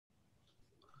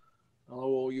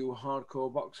all you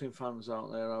hardcore boxing fans out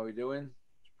there. How are we doing?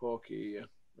 It's Porky here.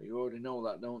 You already know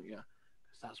that, don't you?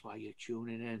 Because that's why you're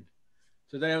tuning in.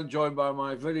 Today I'm joined by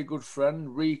my very good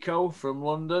friend, Rico from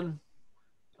London.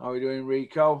 How are we doing,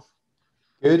 Rico?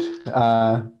 Good.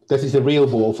 This is the real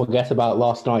war. Forget about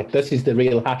last night. This is the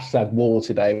real #war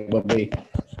today when we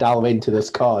delve into this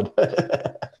card.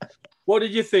 What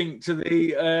did you think to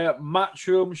the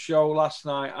Matchroom show last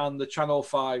night and the Channel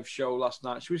 5 show last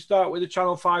night? Should we start with the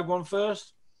Channel 5 one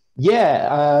first?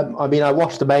 Yeah, I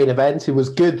watched the main event. It was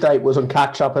good that it was on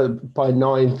catch-up by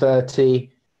 9:30.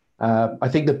 I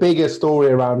think the biggest story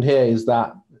around here is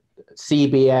that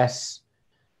CBS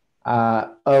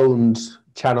owned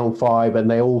Channel 5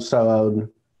 and they also own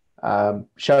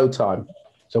Showtime,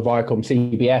 so Viacom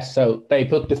CBS. So they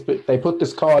put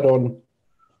this card on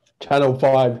Channel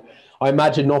 5, I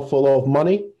imagine not for a lot of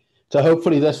money. So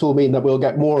hopefully this will mean that we'll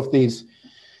get more of these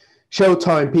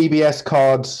Showtime PBC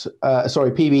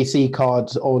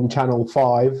cards on Channel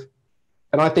 5.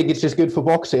 And I think it's just good for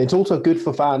boxing. It's also good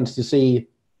for fans to see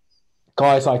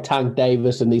guys like Tank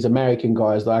Davis and these American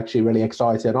guys that are actually really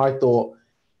excited. And I thought,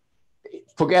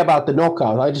 forget about the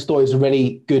knockout, I just thought it was a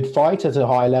really good fight at a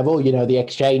high level. You know, the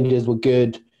exchanges were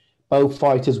good. Both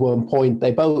fighters were on point.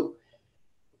 They both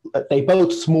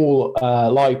small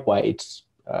lightweights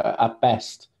at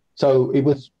best. So it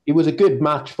was a good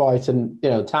match fight, and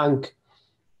Tank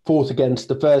fought against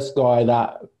the first guy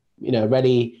that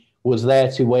really was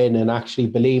there to win and actually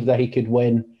believed that he could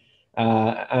win.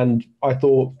 And I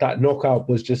thought that knockout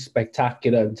was just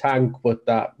spectacular. And Tank with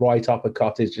that right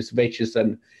uppercut is just vicious,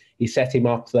 and he set him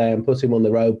up there and put him on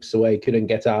the ropes so he couldn't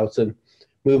get out and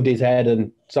moved his head,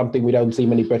 and something we don't see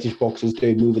many British boxers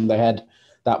do, moving their head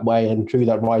that way, and threw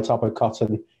that right uppercut,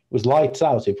 and it was lights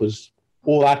out. It was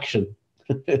all action.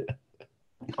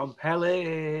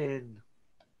 Compelling.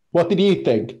 What did you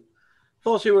think?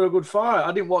 Thought it was a good fight.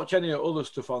 I didn't watch any other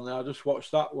stuff on there. I just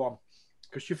watched that one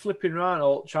because you're flipping around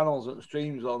all channels and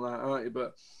streams on that, aren't you?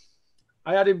 But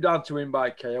I had him down to win by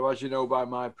KO, as you know, by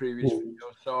my previous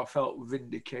video, so I felt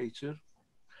vindicated.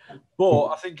 But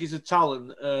I think he's a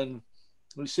talent, and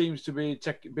it seems to be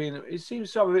he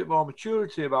seems to have a bit more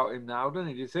maturity about him now, doesn't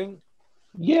he? Do you think?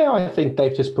 Yeah, I think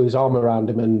they've just put his arm around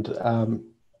him, and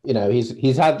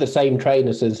he's had the same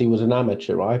trainer since he was an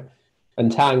amateur, right?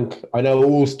 And Tank, I know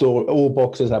all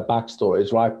boxers have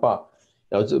backstories, right? But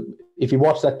if you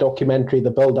watch that documentary,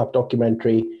 the build-up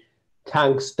documentary,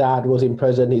 Tank's dad was in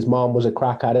prison. His mom was a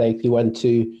crack addict. He went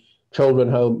to child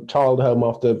home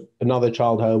after another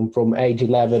child home from age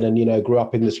 11, and grew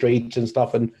up in the streets and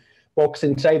stuff. And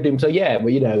boxing saved him. So yeah,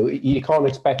 but you can't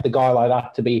expect a guy like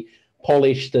that to be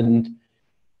polished and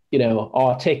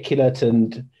articulate,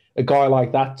 and a guy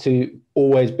like that to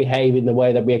always behave in the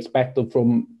way that we expect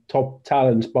from top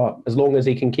talents. But as long as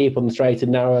he can keep on the straight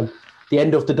and narrow, at the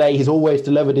end of the day, he's always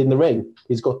delivered in the ring.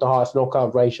 He's got the highest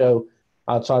knockout ratio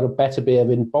outside of Beterbiev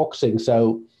in boxing.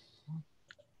 So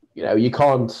you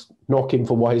can't knock him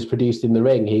for what he's produced in the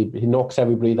ring. He knocks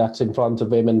everybody that's in front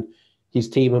of him, and his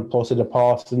team have put it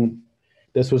apart, and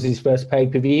this was his first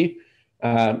pay-per-view.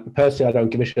 Personally, I don't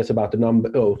give a shit about the number.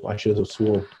 Oh, I should have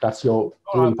sworn. That's your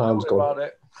 £3 gone.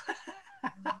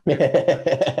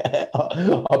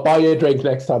 I'll buy you a drink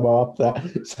next time I'm up there.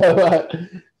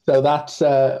 So that's,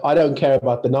 I don't care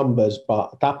about the numbers,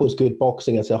 but that was good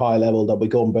boxing at a high level that we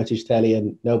got on British telly,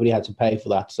 and nobody had to pay for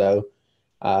that. So,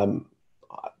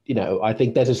 I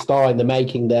think there's a star in the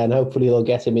making there, and hopefully they'll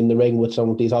get him in the ring with some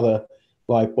of these other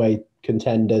lightweight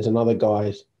contenders and other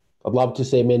guys. I'd love to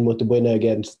see him in with the winner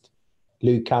against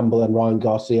Luke Campbell and Ryan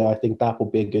Garcia. I think that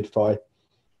would be a good fight.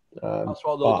 That's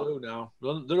what they'll do now.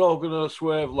 They're all going to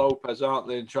swerve Lopez, aren't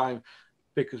they, and try and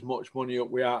pick as much money up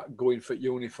we are going for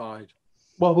unified.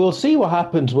 Well, we'll see what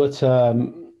happens with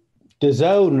DAZN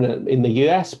in the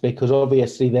US, because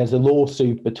obviously there's a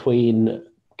lawsuit between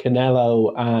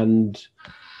Canelo and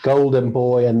Golden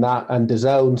Boy and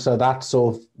DAZN, so that's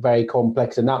sort of very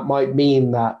complex, and that might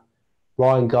mean that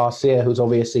Ryan Garcia, who's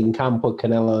obviously in camp with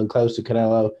Canelo and close to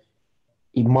Canelo,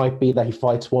 it might be that he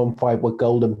fights one fight with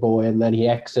Golden Boy and then he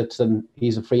exits and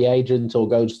he's a free agent, or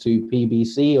goes to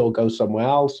PBC or goes somewhere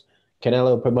else,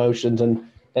 Canelo Promotions, and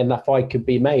then that fight could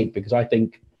be made. Because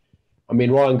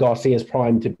Ryan Garcia is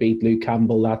primed to beat Luke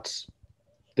Campbell. That's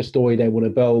the story they want to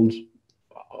build.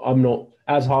 I'm not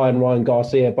as high on Ryan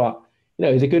Garcia, but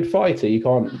he's a good fighter. You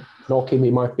can't knock him.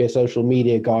 He might be a social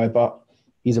media guy, but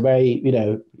he's a very,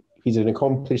 he's an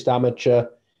accomplished amateur.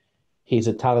 He's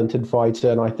a talented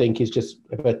fighter, and I think he's just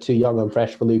a bit too young and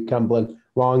fresh for Luke Campbell. And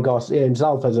Ryan Garcia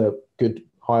himself has a good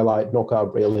highlight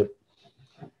knockout reel. Do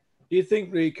you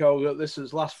think, Rico, that this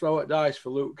is last throw at dice for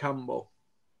Luke Campbell?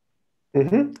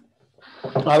 Mm-hmm.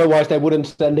 Otherwise, they wouldn't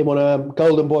send him on a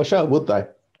Golden Boy show, would they?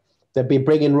 They'd be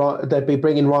bringing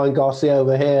Ryan Garcia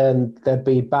over here, and they'd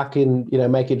be backing,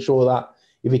 making sure that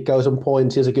if he goes on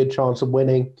points, he has a good chance of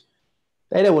winning.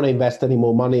 They don't want to invest any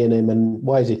more money in him. And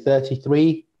why is he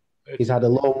 33? He's had a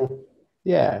long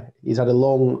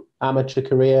amateur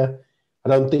career. I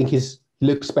don't think he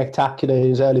looks spectacular in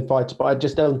his early fights, but I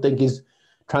just don't think he's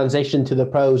transitioned to the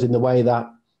pros in the way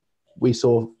that we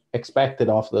sort of expected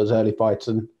after those early fights.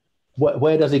 And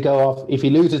where does he go off? If he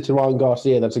loses to Ryan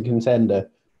Garcia, that's a contender.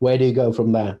 Where do you go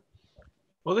from there?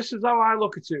 Well, this is how I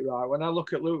look at it, right? When I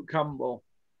look at Luke Campbell,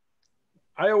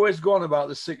 I always go on about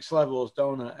the 6 levels,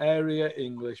 don't I? Area,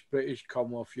 English, British,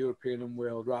 Commonwealth, European and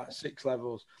World, right? 6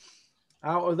 levels.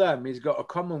 Out of them, he's got a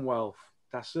Commonwealth.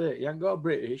 That's it. He ain't got a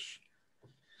British.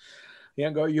 He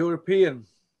ain't got a European.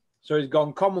 So he's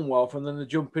gone Commonwealth, and then they're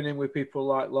jumping in with people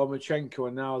like Lomachenko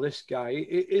and now this guy.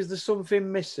 Is there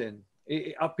something missing?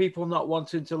 Are people not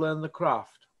wanting to learn the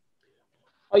craft?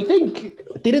 I think,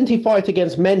 didn't he fight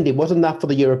against Mendy? Wasn't that for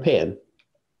the European?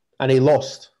 And he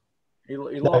lost. He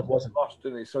lost,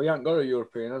 didn't he? So he hasn't got a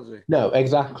European, has he? No,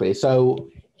 exactly. So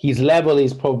his level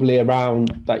is probably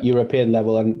around that European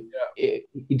level, and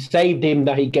it saved him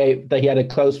that he had a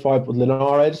close fight with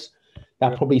Linares.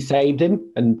 That probably saved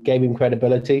him and gave him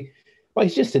credibility. But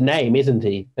he's just a name, isn't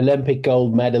he? Olympic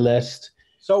gold medalist.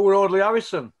 So we're Audley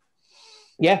Harrison.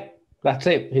 Yeah, that's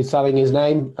it. He's selling his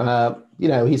name.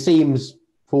 He seems,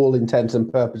 for all intents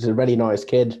and purposes, a really nice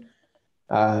kid.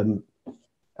 I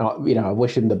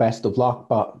wish him the best of luck,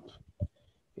 but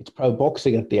it's pro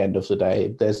boxing at the end of the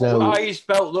day. There's no... The highest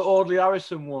belt that Audley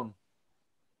Harrison won.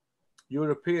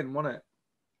 European, wasn't it?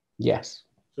 Yes.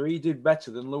 So he did better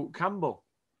than Luke Campbell.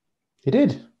 He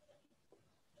did.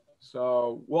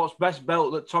 So what's best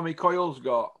belt that Tommy Coyle's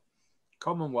got?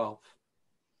 Commonwealth.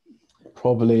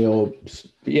 Probably,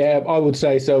 I would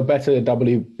say so. Better than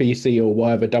WBC or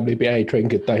whatever WBA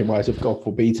trinket they might have got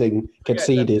for beating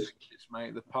Conceded.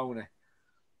 Mate, the pony.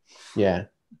 Yeah.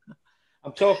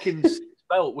 I'm talking 6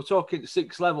 belt. We're talking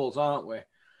 6 levels, aren't we?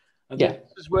 And this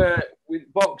is where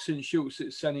boxing shoots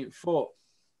its 7th foot.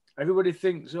 Everybody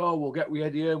thinks, we'll get with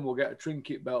Eddie Hearn, we'll get a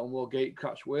trinket belt and we'll get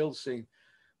Catch Wales scene.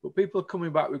 But people are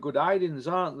coming back with good hidings,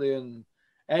 aren't they? And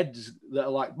heads that are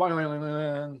like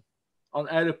on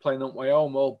aeroplane on way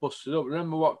home, all busted up.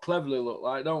 Remember what Cleverly looked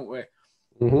like, don't we?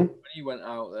 Mm-hmm. When he went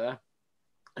out there.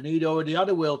 And he'd already had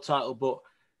a world title, but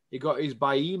he got his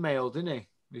by email, didn't he?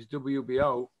 His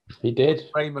WBO. He did.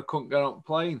 Kramer couldn't get on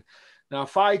plane. Now,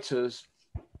 fighters,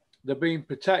 they're being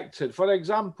protected. For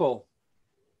example,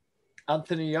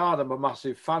 Anthony Yard, I'm a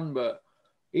massive fan, but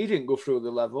he didn't go through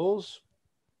the levels.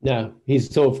 No,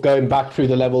 he's sort of going back through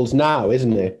the levels now,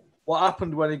 isn't he? What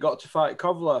happened when he got to fight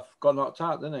Kovalev? Got knocked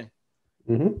out, didn't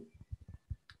he? Mm-hmm.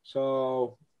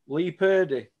 So, Lee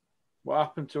Purdy, what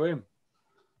happened to him?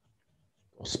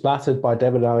 Splattered by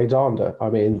Devin Alexander. I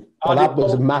mean, that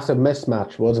was a massive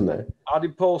mismatch, wasn't it? How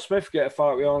did Paul Smith get a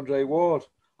fight with Andre Ward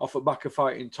off the back of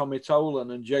fighting Tommy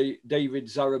Tolan and David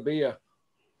Zarabia?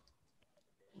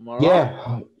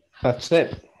 Yeah, that's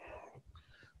it.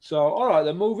 So, all right,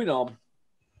 then moving on.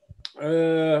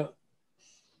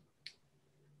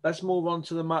 Let's move on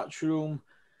to the Matchroom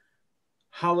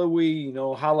Halloween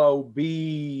or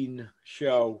Halloween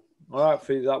show. All right,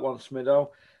 for that one, Smido.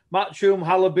 Matchroom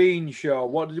Halloween show.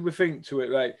 What did we think to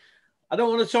it, right? I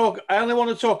only want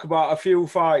to talk about a few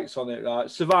fights on it,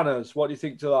 right? Savannah's, what do you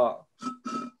think to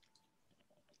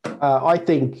that? I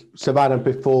think Savannah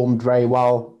performed very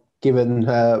well given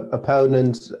her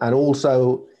opponents, and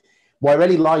also what I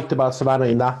really liked about Savannah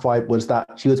in that fight was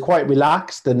that she was quite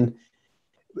relaxed. And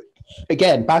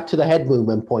again, back to the head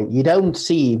movement point, you don't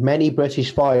see many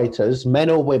British fighters, men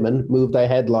or women, move their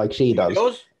head like she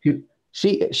does.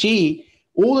 She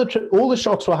all the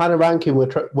shots for Hannah Rankin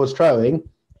was throwing,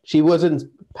 she wasn't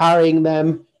parrying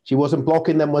them, she wasn't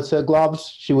blocking them with her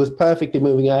gloves, she was perfectly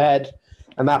moving her head,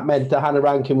 and that meant that Hannah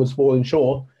Rankin was falling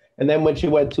short. And then when she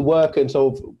went to work and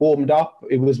sort of warmed up,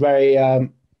 it was very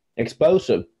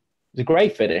explosive. It was a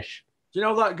great finish. Do you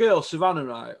know that girl, Savannah,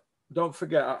 right? Don't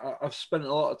forget, I've spent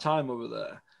a lot of time over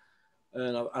there.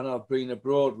 And I've been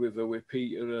abroad with her, with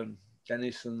Peter and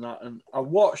Dennis and that. And I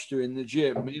watched her in the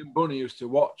gym. Me and Bunny used to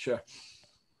watch her.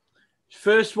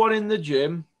 First one in the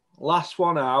gym, last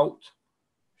one out.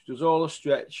 She does all the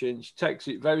stretching. She takes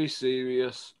it very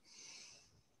serious.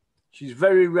 She's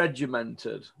very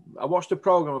regimented. I watched a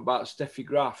program about Steffi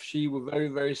Graf. She was very,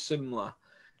 very similar.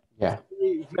 Yeah.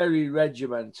 Very, very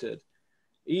regimented.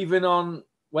 Even on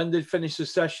when they'd finished the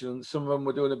session, some of them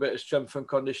were doing a bit of strength and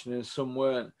conditioning and some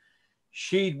weren't.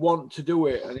 She'd want to do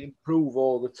it and improve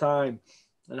all the time.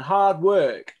 And hard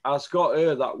work has got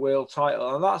her that world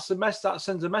title. And that's the mess that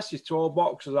sends a message to all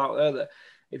boxers out there that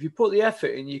if you put the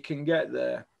effort in, you can get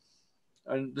there.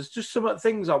 And there's just some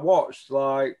things I watched,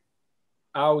 like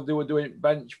how they were doing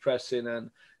bench pressing and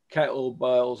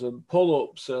kettlebells and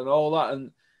pull-ups and all that.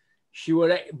 And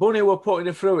Bunny were putting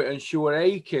her through it and she were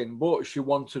aching, but she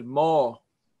wanted more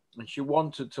and she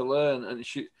wanted to learn.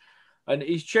 And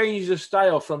he's changed the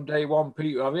style from day one,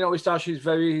 Peter. I mean, noticed how she's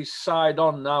very side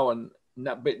on now and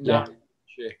that bit now.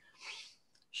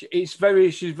 She's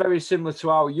very similar to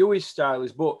how Yui's style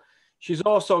is, but she's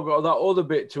also got that other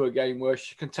bit to her game where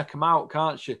she can take them out,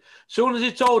 can't she? As soon as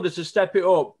he told her to step it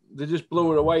up, they just blew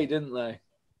her away, didn't they?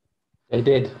 They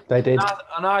did.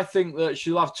 And I think that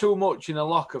she'll have too much in her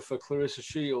locker for Clarissa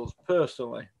Shields,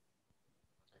 personally.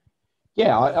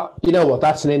 Yeah, you know what?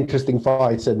 That's an interesting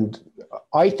fight. And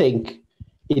I think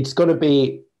it's going to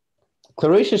be...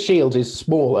 Clarissa Shields is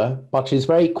smaller, but she's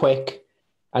very quick.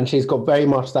 And she's got very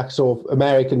much that sort of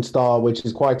American style, which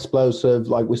is quite explosive,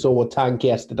 like we saw with Tank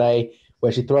yesterday,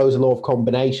 where she throws a lot of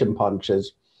combination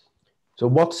punches. So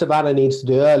what Savannah needs to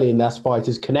do early in that fight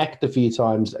is connect a few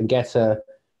times and get her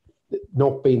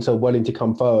not being so willing to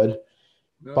come forward.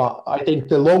 No. But I think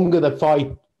the longer the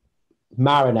fight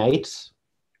marinates,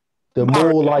 the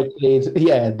more likely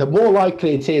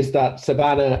it is that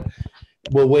Savannah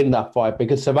will win that fight,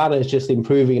 because Savannah is just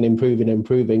improving,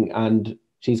 and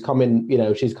she's coming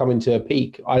to a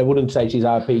peak. I wouldn't say she's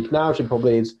at a peak now. She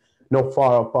probably is not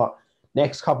far off, but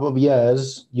next couple of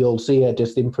years, you'll see her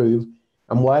just improve.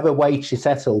 And whatever weight she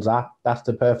settles at, that's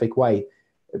the perfect weight.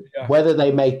 Yeah. Whether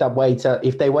they make that weight,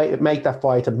 if they make that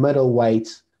fight a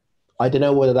middleweight, I don't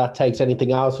know whether that takes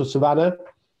anything else for Savannah.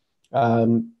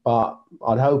 But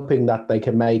I'm hoping that they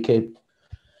can make it.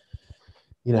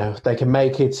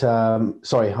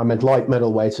 Sorry, I meant light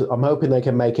middleweight. I'm hoping they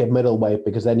can make it middleweight,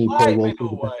 because then you light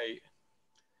middleweight.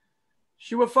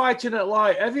 She was fighting at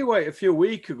light heavyweight a few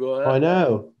weeks ago. I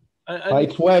know.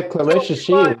 And where Clarissa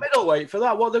Shields middleweight for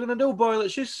that. What are they going to do? Boil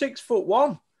it? She's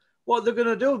 6'1". What are they going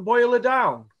to do? Boil her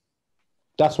down?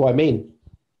 That's what I mean.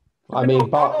 That's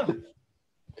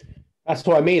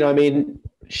what I mean. I mean,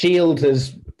 Shields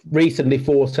has recently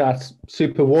fought at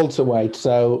super welterweight,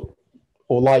 or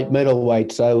light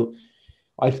middleweight. So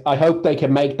I hope they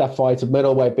can make that fight at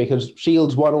middleweight, because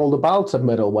Shields won all the belts at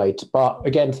middleweight. But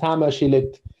against Hammer, she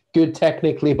looked good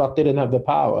technically, but didn't have the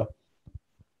power.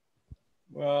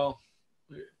 Well,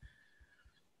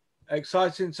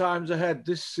 exciting times ahead.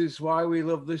 This is why we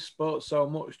love this sport so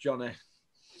much, Johnny.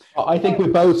 I think we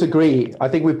both agree.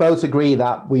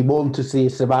 That we want to see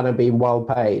Savannah being well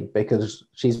paid, because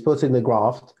she's put in the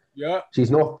graft. Yeah. She's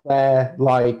not there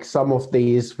like some of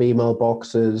these female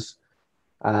boxers.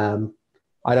 I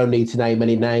don't need to name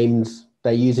any names.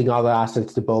 They're using other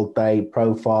assets to build their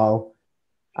profile.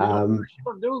 She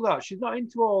don't do that. She's not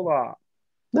into all that.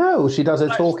 No, she does her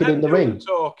talking in the ring.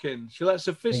 Talking. She lets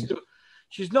her fist do.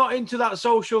 She's not into that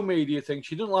social media thing.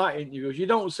 She doesn't like interviews. You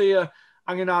don't see her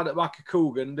hanging out at back of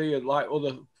Coogan, do you? Like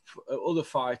other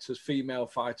fighters, female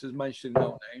fighters, mentioning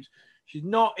no names. She's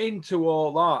not into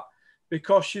all that,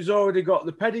 because she's already got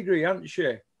the pedigree, hasn't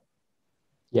she?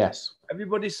 Yes.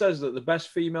 Everybody says that the best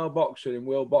female boxer in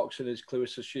world boxing is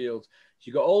Clarissa Shields.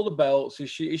 She got all the belts. Is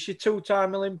she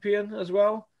two-time Olympian as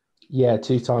well? Yeah,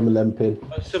 two-time Olympian.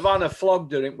 And Savannah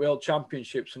flogged her in World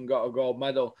Championships and got a gold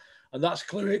medal. And that's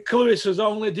Clarissa's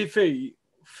only defeat,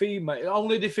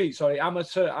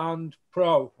 amateur and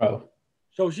pro.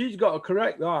 So she's got to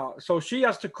correct that. So she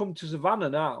has to come to Savannah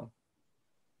now.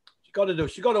 She's got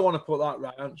to want to put that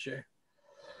right, hasn't she?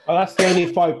 Well, that's the only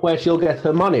fight where she'll get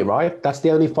her money, right? That's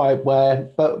the only fight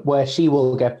where she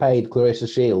will get paid, Clarissa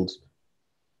Shields.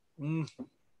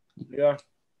 Yeah.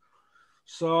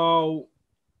 So,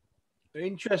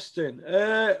 interesting.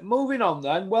 Moving on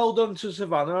then. Well done to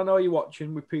Savannah. I know you're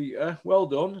watching with Peter. Well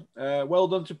done. Well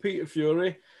done to Peter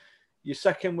Fury. Your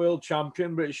second world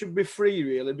champion, but it should be free,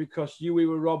 really, because we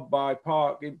were robbed by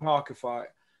Parker fight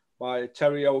by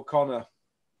Terry O'Connor.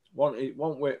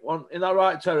 Isn't that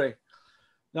right, Terry?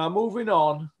 Now, moving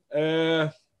on,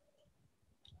 the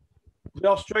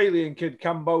Australian kid,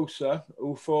 Cambosa,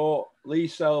 who fought Lee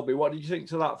Selby. What did you think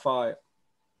to that fight?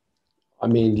 I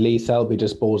mean, Lee Selby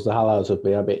just bores the hell out of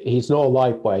me. I mean, he's not a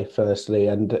lightweight, firstly.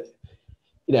 And,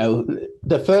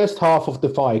 the first half of the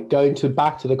fight,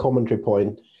 back to the commentary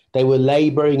point, they were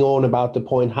labouring on about the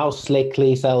point how slick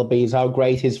Lee Selby is, how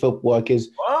great his footwork is.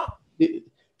 What?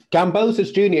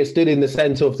 Gambosa's Jr. stood in the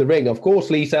centre of the ring. Of course,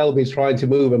 Lee Selby's trying to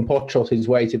move and pot-shot his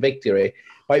way to victory.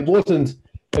 But it wasn't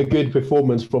a good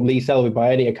performance from Lee Selby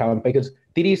by any account, because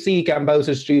did you see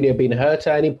Gambosa's Jr. being hurt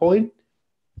at any point?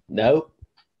 No.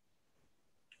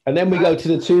 And then we go to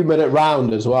the 2-minute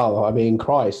round as well. I mean,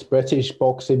 Christ, British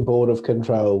Boxing Board of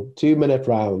Control, 2-minute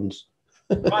rounds.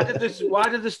 Why did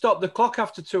they stop the clock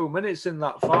after 2 minutes in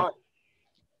that fight?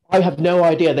 I have no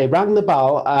idea. They rang the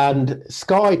bell, and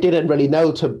Sky didn't really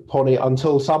know to put it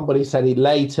until somebody said it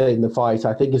later in the fight.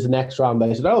 I think it's the next round.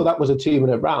 They said, "Oh, that was a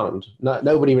 2-minute round."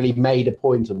 Nobody really made a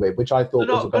point of it, which I thought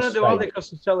was a bit strange. They're not going to do it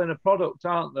because they're selling a product,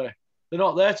 aren't they? They're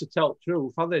not there to tell the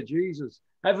truth, are they? Jesus,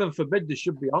 heaven forbid they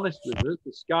should be honest with us,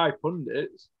 the Sky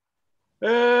pundits.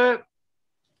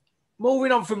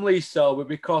 Moving on from Lee Selby,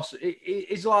 because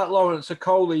it's like Lawrence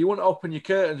Okolie. You wouldn't open your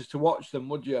curtains to watch them,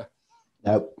 would you?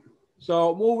 Nope.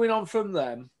 So moving on from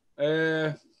them,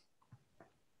 the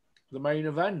main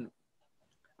event,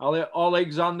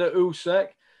 Alexander Usyk.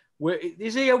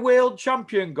 Is he a world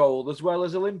champion gold as well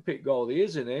as Olympic gold? He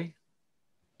is, isn't he?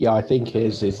 Yeah, I think he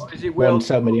is. He's won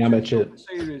so many amateur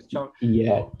series.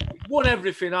 Yeah, he's won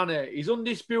everything, hasn't he? He's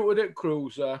undisputed at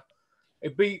cruiser. He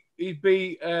beat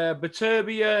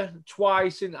Baturbia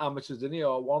twice in amateurs, didn't he?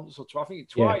 Or once or twice? I think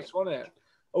twice, wasn't it?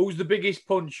 Who's the biggest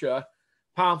puncher?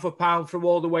 Pound for pound from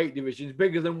all the weight divisions,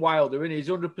 bigger than Wilder, and he's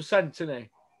 100%, isn't he?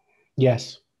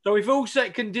 Yes. So if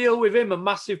Usyk can deal with him, a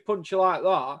massive puncher like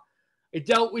that, he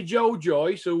dealt with Joe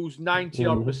Joyce, who's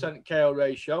 90% KO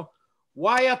ratio.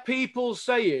 Why are people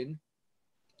saying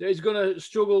that he's going to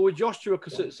struggle with Joshua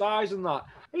because of size and that?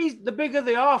 The bigger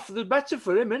they are, the better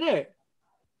for him, isn't it?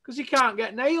 Because he can't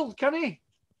get nailed, can he?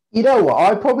 You know what?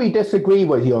 I probably disagree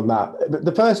with you on that.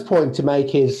 The first point to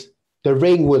make is the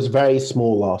ring was very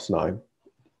small last night.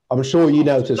 I'm sure you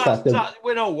noticed that.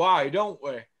 We know why, don't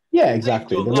we? Yeah,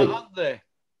 exactly. Haven't they?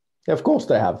 Of course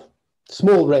they have.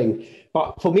 Small ring.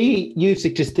 But for me,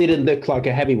 Usyk just didn't look like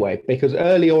a heavyweight because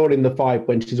early on in the fight,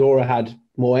 when Chisora had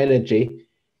more energy,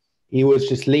 he was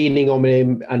just leaning on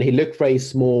him and he looked very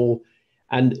small.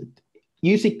 And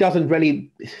Usyk doesn't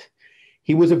really...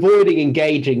 He was avoiding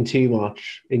engaging too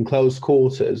much in close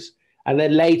quarters. And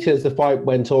then later, as the fight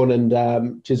went on and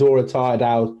Chisora tired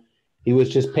out, he was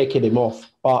just picking him off.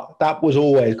 But that was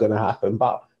always going to happen.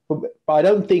 But I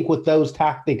don't think with those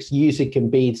tactics, Usyk can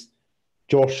beat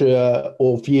Joshua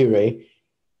or Fury.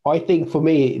 I think for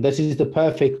me, this is the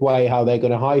perfect way how they're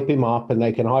going to hype him up and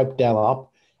they can hype Dell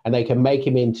up and they can make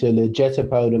him into a legit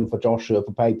opponent for Joshua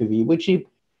for pay-per-view,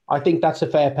 I think that's a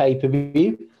fair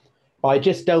pay-per-view. But I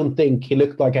just don't think he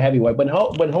looked like a heavyweight. When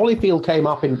Holyfield came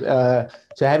up to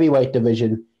heavyweight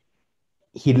division,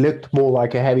 he looked more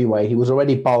like a heavyweight. He was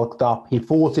already bulked up. He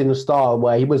fought in a style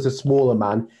where he was a smaller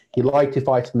man. He liked to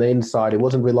fight on the inside. He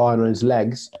wasn't relying on his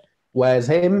legs. Whereas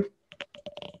him,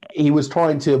 he was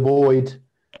trying to avoid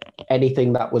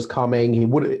anything that was coming. He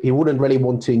wouldn't really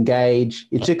want to engage.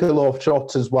 He took a lot of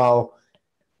shots as well.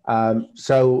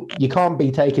 So you can't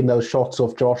be taking those shots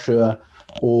off Joshua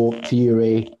or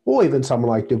Fury or even someone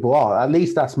like Dubois. At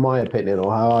least that's my opinion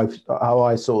or how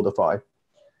I saw the fight.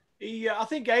 I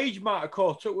think age might have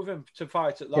caught up with him to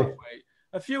fight at that weight.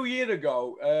 A few years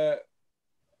ago,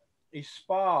 he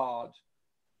sparred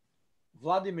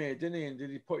Vladimir, didn't he? And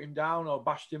did he put him down or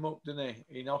bashed him up, didn't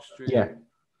he, in Austria? Yeah.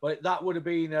 But that would have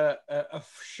been a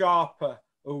sharper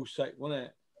Usyk, wouldn't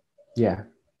it? Yeah.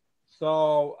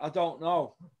 So I don't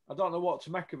know. I don't know what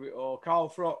to make of it. Or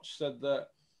Carl Froch said that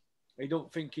he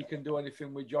don't think he can do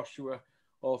anything with Joshua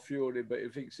or Fury, but he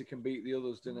thinks he can beat the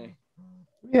others, doesn't he?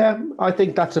 Yeah, I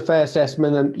think that's a fair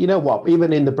assessment. And you know what?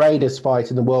 Even in the Bradis fight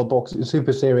in the World Boxing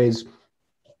Super Series,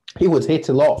 he was hit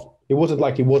a lot. It wasn't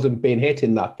like he wasn't being hit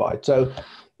in that fight. So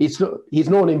he's not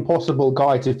an impossible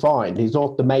guy to find. He's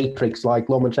not the Matrix like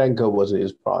Lomachenko was in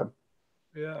his prime.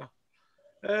 Yeah.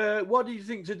 What do you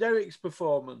think to Derek's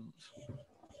performance?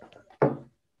 I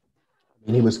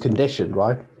mean, he was conditioned,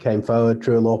 right? Came forward,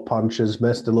 drew a lot of punches,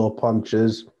 missed a lot of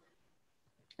punches.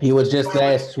 He was just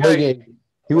there swinging.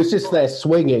 He was just there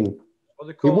swinging.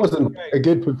 It wasn't a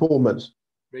good performance.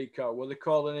 Rico, were they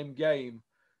calling him game?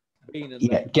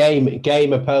 Yeah,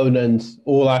 game opponent,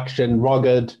 all action,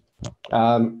 rugged.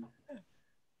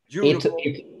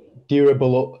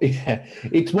 Durable. Yeah.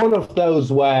 It's one of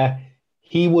those where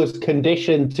he was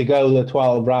conditioned to go the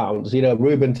 12 rounds. You know,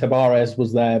 Ruben Tavares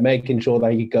was there making sure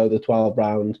that he could go the 12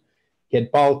 rounds. He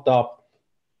had bulked up.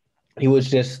 He was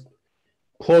just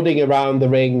plodding around the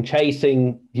ring,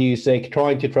 chasing Usyk,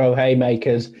 trying to throw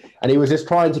haymakers, and he was just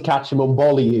trying to catch him on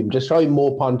volume, just throwing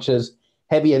more punches,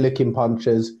 heavier looking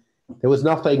punches. There was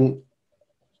no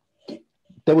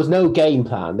game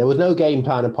plan. There was no game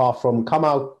plan apart from come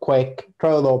out quick,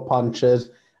 throw a lot of punches,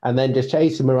 and then just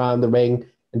chase him around the ring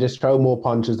and just throw more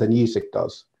punches than Usyk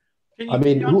does. Can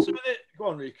you answer me this? Go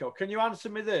on, Rico. Can you answer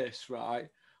me this, right?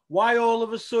 Why all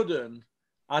of a sudden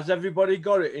has everybody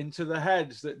got it into the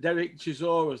heads that Derek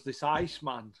Chisora is this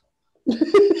Iceman?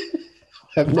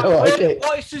 I have no idea.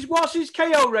 What's his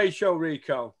KO ratio,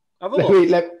 Rico? Have a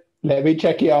look. Let me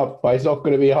check it out, but it's not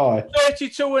going to be high.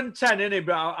 32-10, isn't it?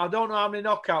 But I don't know how many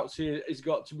knockouts he's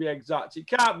got to be exact. It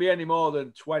can't be any more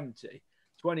than 20,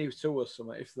 22 or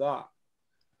something, if that.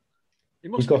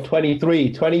 He's got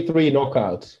 23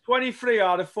 knockouts. 23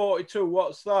 out of 42.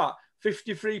 What's that?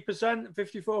 53%,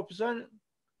 54%?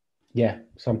 Yeah,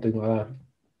 something like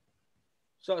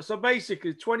that. So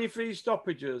basically, 23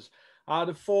 stoppages out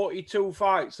of 42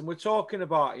 fights, and we're talking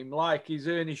about him like he's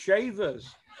Ernie Shavers.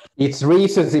 It's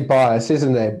recency bias,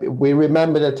 isn't it? We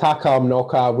remember the Takam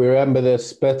knockout, we remember the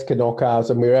Spitka knockouts,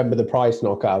 and we remember the Price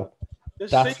knockout.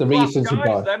 That's the recency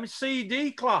bias. Them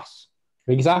CD class.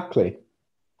 Exactly.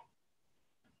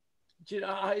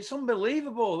 It's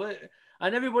unbelievable.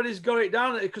 And everybody's got it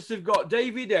down because they've got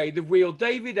Davey A. They've wheeled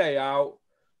Davey A out,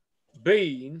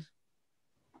 Bean,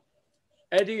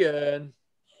 EddieHearn,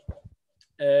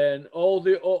 and all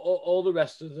the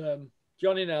rest of them,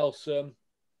 Johnny Nelson.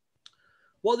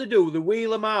 What they do, they wheel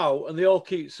them out and they all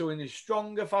keep saying he's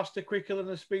stronger, faster, quicker than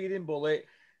a speeding bullet.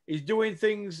 He's doing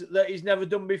things that he's never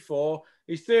done before.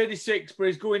 He's 36, but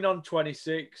he's going on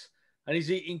 26, and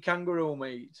he's eating kangaroo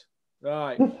meat.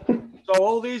 Right. So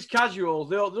all these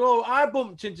casuals, I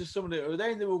bumped into somebody the other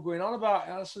day and they were going on about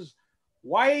it. And I says,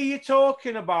 why are you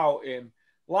talking about him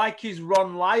like he's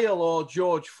Ron Lyle or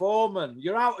George Foreman?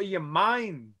 You're out of your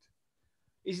mind.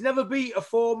 He's never beat a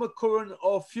former, current,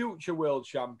 or future world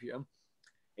champion.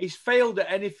 He's failed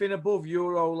at anything above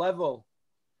Euro level.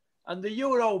 And the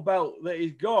Euro belt that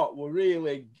he's got were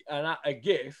really a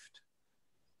gift.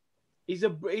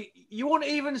 You wouldn't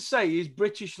even say he's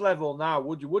British level now,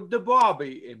 would you? Would Dubois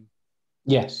beat him?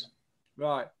 Yes.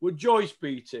 Right. Would Joyce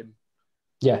beat him?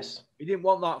 Yes. He didn't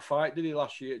want that fight, did he,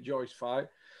 last year at Joyce fight?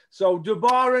 So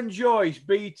Dubois and Joyce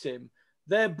beat him.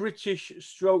 They're British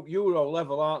stroke Euro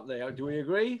level, aren't they? Do we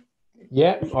agree?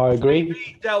 Yeah, I agree. He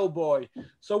beat Del Boy.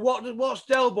 So what's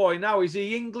Del Boy now? Is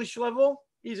he English level?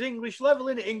 He's English level,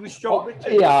 isn't it? English stroke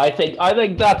British. Yeah, I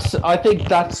think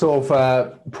that's sort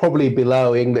of probably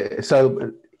below English.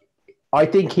 So I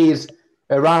think he's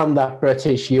around that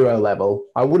British Euro level.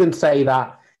 I wouldn't say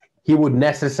that he would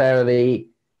necessarily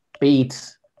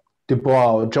beat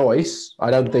Dubois or Joyce. I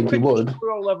don't think he would.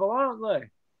 Euro level, aren't they?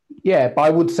 Yeah, but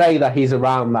I would say that he's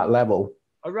around that level.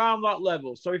 Around that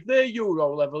level. So if they're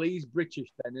Euro level, he's British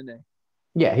then, isn't he?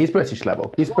 Yeah, he's British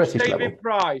level. He's What's British David level.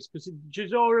 Price? Because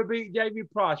Chisora beat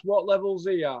David Price. What level's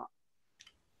he at?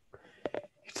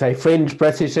 Say fringe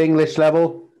British English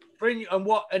level. Fringe,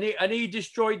 and he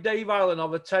destroyed Dave Allen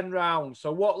over 10 rounds.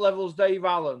 So what level's Dave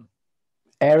Allen?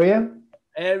 Area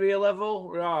level,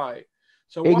 right?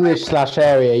 So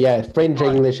English/area, yeah, fringe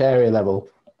right. English area level.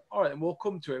 All right, and we'll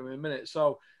come to him in a minute.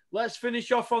 So let's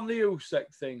finish off on the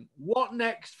Usyk thing. What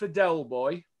next for Del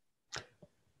Boy?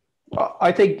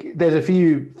 I think there's a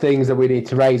few things that we need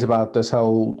to raise about this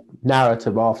whole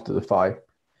narrative after the fight.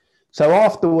 So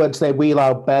afterwards, they wheel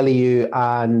out Bellew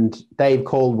and Dave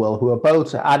Caldwell, who are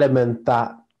both adamant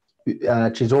that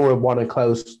Chisora won a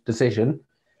close decision.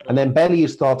 And then Bellew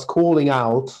starts calling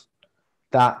out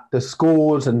that the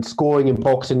scores and scoring in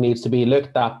boxing needs to be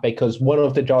looked at because one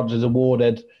of the judges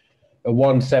awarded a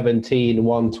 117,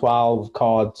 112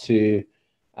 card to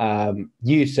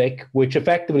Usyk, which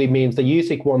effectively means that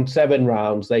Usyk won 7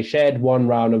 rounds. They shared 1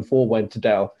 round and 4 went to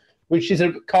Del, which is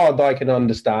a card that I can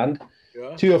understand.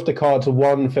 Yeah. 2 of the cards are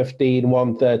 115,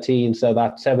 113, so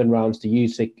that's 7 rounds to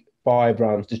Usyk, 5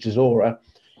 rounds to Chisora.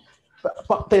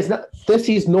 But this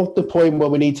is not the point where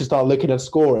we need to start looking at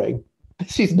scoring.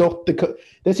 This is not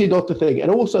the thing. And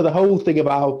also the whole thing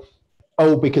about,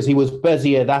 because he was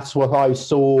busier, that's what I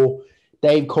saw.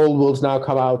 Dave Caldwell's now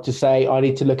come out to say, I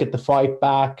need to look at the fight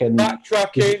back. And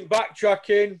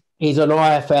backtracking. He's on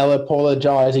IFL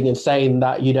apologising and saying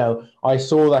that, I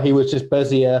saw that he was just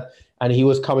busier and he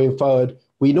was coming forward.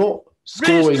 We're not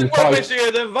scoring fights.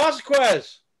 Busier than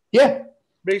Vasquez. Yeah.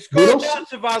 But he scored down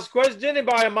to Vasquez, didn't he,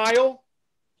 by a mile?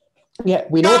 Yeah,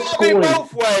 we're not scoring.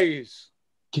 Both ways.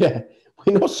 Yeah,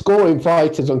 we're not scoring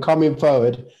fighters on coming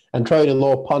forward and throwing a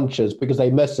lot of punches because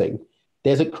they're missing.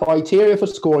 There's a criteria for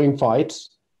scoring fights,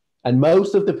 and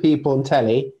most of the people on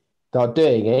telly that are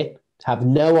doing it have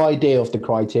no idea of the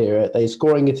criteria. They're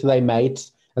scoring it to their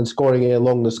mates and scoring it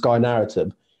along the Sky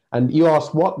narrative. And you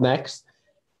ask, what next?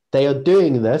 They are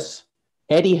doing this.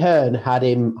 EddieHearn had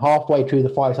him halfway through the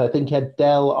fight. I think he had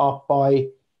Del up by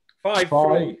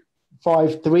 5-3.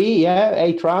 5-3, yeah,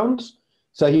 8 rounds.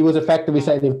 So he was effectively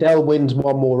saying if Del wins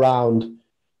 1 more round,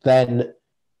 then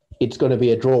it's going to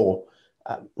be a draw.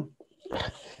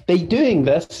 They're doing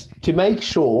this to make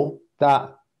sure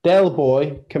that Del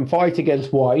Boy can fight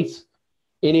against White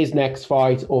in his next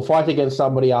fight or fight against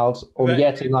somebody else on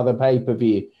yet another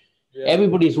pay-per-view. Yeah.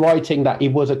 Everybody's writing that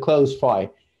it was a close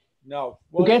fight. No.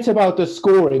 Forget about the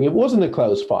scoring. It wasn't a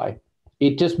close fight.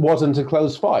 It just wasn't a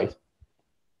close fight.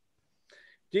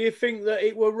 Do you think that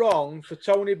it were wrong for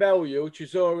Tony Bellew,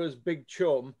 Chisora's big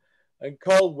chum, and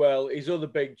Caldwell, his other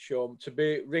big chum, to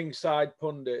be ringside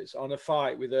pundits on a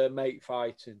fight with their mate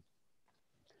fighting?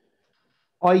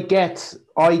 I get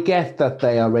that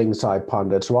they are ringside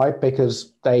pundits, right?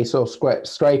 Because they sort of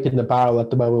scrape in the barrel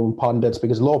at the moment with pundits,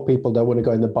 because a lot of people don't want to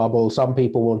go in the bubble. Some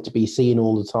people want to be seen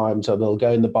all the time, so they'll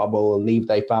go in the bubble and leave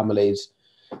their families.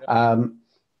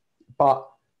 But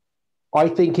I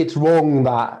think it's wrong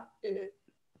that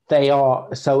they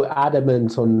are so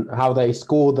adamant on how they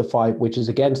score the fight, which is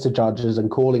against the judges, and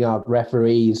calling out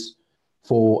referees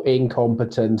for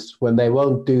incompetence when they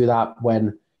won't do that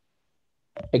when...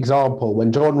 Example,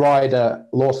 when John Ryder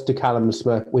lost to Callum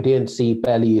Smith, we didn't see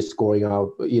Bellew scoring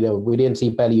out. We didn't see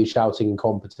Bellew shouting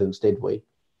incompetence, did we?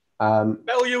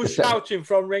 Bellew shouting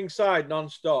from ringside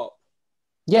non-stop.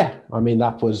 Yeah, I mean,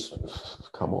 that was...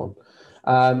 Come on.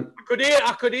 I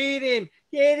could hear him.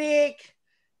 Eric,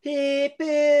 hey,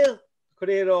 Bill. I could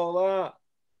hear all that.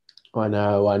 I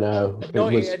know.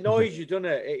 It annoys you, doesn't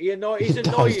it? He's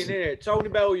annoying, isn't it? Tony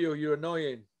Bellew, you're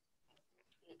annoying.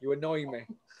 You annoy me.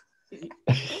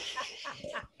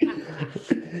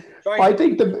 I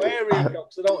think I'm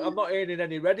not earning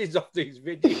any readies off these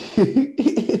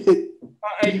videos.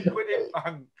 I ain't quid in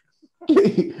bank.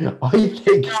 I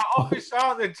think office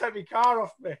out and take my car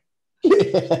off me.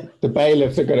 Yeah, the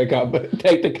bailiffs are going to come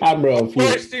take the camera off you.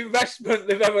 Worst investment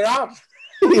they've ever had.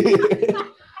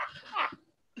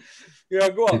 Yeah,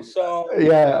 go on. So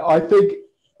yeah, I think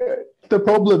the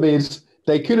problem is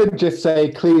they couldn't just say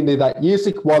cleanly that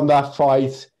Usyk won that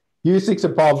fight. Usyk's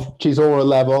above Chisora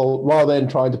level, rather than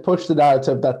trying to push the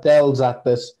narrative that Dell's at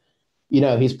this.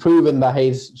 He's proven that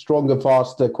he's stronger,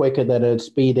 faster, quicker than a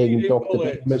speeding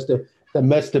Dr.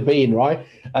 Mr. Bean, right?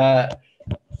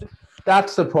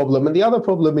 That's the problem. And the other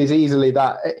problem is easily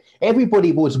that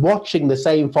everybody was watching the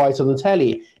same fight on the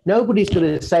telly. Nobody's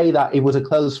going to say that it was a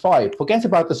close fight. Forget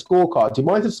about the scorecards. You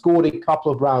might have scored a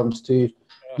couple of rounds to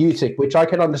Usyk, which I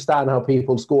can understand how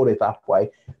people scored it that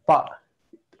way. But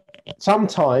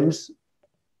sometimes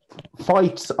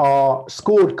fights are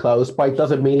scored close, but it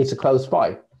doesn't mean it's a close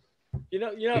fight.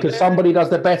 Because somebody does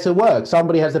the better work.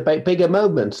 Somebody has a bigger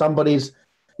moment. Somebody's,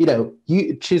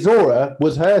 Chisora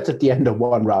was hurt at the end of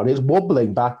one round. He's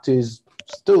wobbling back to his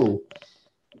stool.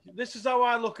 This is how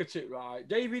I look at it, right?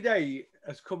 David A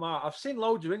has come out. I've seen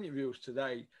loads of interviews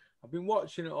today. I've been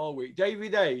watching it all week.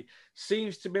 David A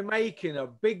seems to be making a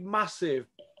big, massive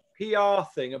PR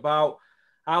thing about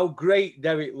how great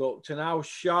Derek looked and how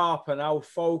sharp and how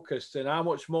focused and how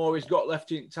much more he's got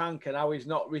left in tank and how he's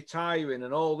not retiring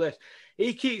and all this.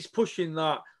 He keeps pushing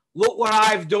that, look what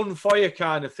I've done for you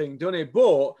kind of thing, doesn't he?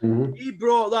 But he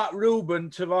brought that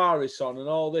Ruben Tavares on and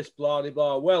all this blah, blah,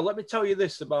 blah. Well, let me tell you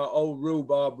this about old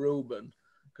Rhubarb Ruben,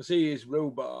 because he is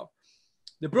rhubarb.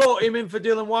 They brought him in for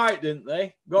Dylan White, didn't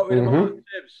they? Got rid of Mark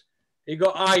Tibbs. He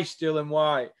got ice, Dylan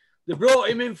White. They brought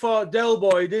him in for Del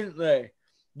Boy, didn't they?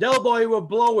 Del Boy were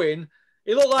blowing.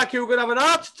 He looked like he was going to have an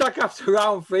heart attack after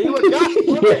round 3. He was gassed,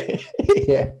 wasn't he?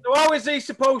 Yeah. So how is he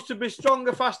supposed to be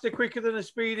stronger, faster, quicker than a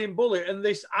speeding bullet? And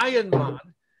this Iron Man,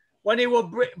 when he was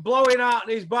blowing out on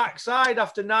his backside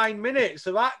after 9 minutes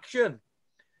of action.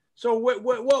 So what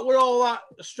were all that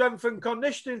strength and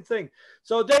conditioning thing?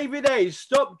 So David Hayes,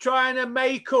 stop trying to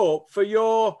make up for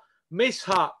your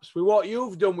mishaps with what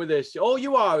you've done with this. All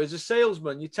you are is a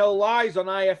salesman. You tell lies on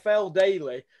IFL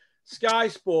Daily, Sky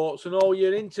Sports and all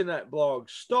your internet blogs.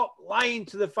 Stop lying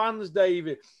to the fans,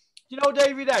 David. You know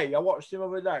David A? I watched him the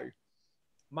other day.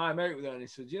 My mate was there and he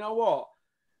said, you know what?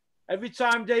 Every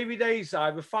time David A's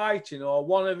either fighting or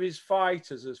one of his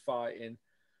fighters is fighting,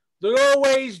 they're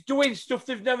always doing stuff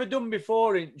they've never done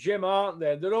before in gym, aren't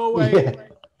they? They're always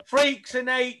freaks of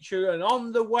nature and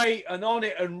on the weight and on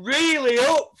it and really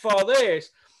up for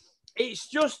this. It's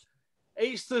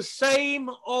the same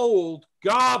old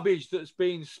garbage that's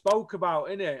been spoke about,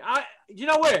 isn't it? You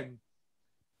know him?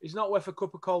 He's not worth a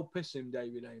cup of cold piss, him,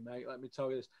 David A, mate. Let me tell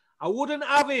you this. I wouldn't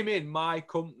have him in my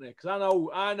company because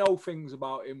I know things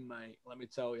about him, mate. Let me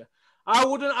tell you. I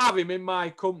wouldn't have him in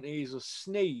my company. He's a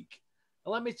sneak.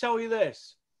 And let me tell you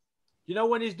this. You know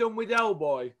when he's done with Del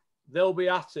Boy, they'll be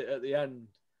at it at the end.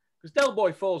 Because Del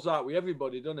Boy falls out with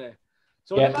everybody, doesn't he?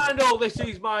 So never mind all this,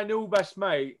 he's my new best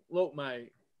mate. Look,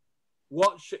 mate.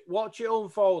 Watch it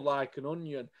unfold like an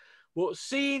onion. But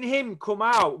seeing him come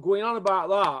out, going on about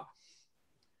that,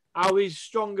 how he's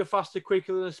stronger, faster,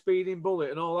 quicker than a speeding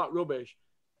bullet and all that rubbish,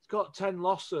 he's got 10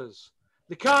 losses.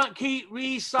 They can't keep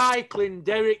recycling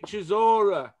Derek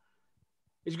Chisora.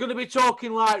 He's going to be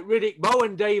talking like Riddick Bowe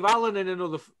and Dave Allen in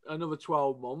another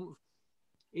 12 months.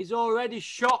 He's already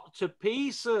shot to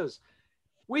pieces.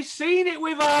 We've seen it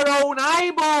with our own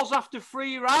eyeballs after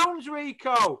 3 rounds,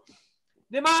 Rico.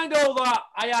 Never mind all that.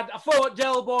 I thought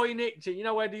Del Boy nicked it. You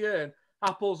know, EddieHearn,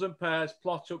 apples and pears,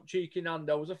 plot up, cheeky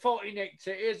Nando's. I thought he nicked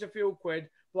it. Here's a few quid,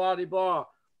 blah, blah, blah.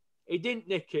 He didn't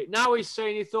nick it. Now he's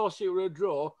saying he thought it were a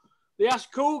draw. They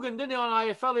asked Coogan, didn't he, on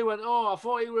IFL? He went, I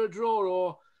thought it were a draw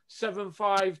or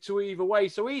 7-5 to either way.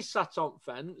 So he sat on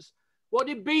fence. What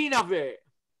did Bean have it?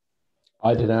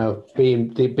 I don't know.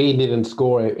 Bean didn't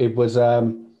score it. It was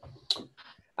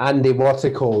Andy, what's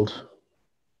it called?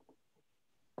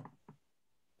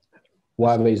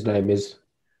 Whatever his name is.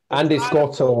 Andy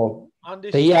Scott or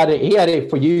he had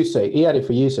it for Usyk. He had it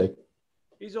for Usyk.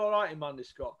 He's all right in Andy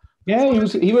Scott. Yeah,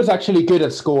 he was actually good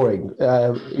at scoring.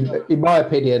 In my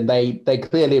opinion, they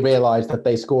clearly realised that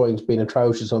their scoring's been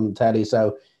atrocious on the telly,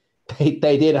 so they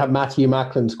didn't have Matthew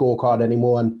Macklin's scorecard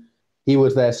anymore, and he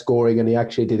was there scoring, and he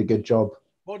actually did a good job.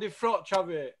 What did Froch have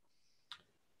it?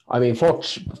 I mean,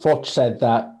 Froch said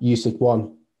that Usyk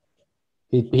won.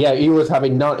 He was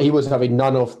having none. He was having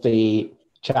none of the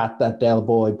chat that Del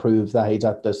Boy proves that he's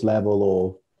at this level.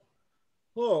 Or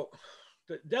look,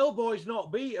 Del Boy's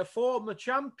not beat a former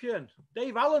champion.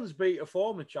 Dave Allen's beat a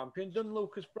former champion, done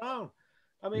Lucas Brown.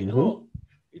 I mean, look,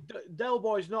 Del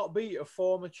Boy's not beat a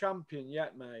former champion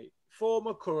yet, mate.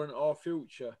 Former, current, or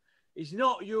future. He's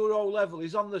not Euro level.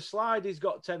 He's on the slide. He's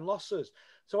got 10 losses.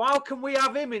 So how can we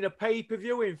have him in a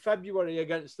pay-per-view in February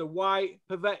against the White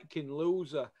Povetkin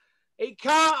loser? It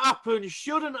can't happen.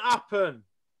 Shouldn't happen.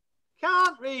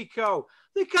 Can't, Rico.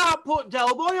 They can't put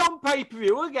Del Boy on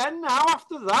pay-per-view again now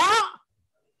after that.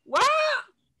 What?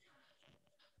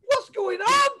 What's going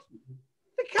on?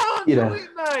 They can't do it,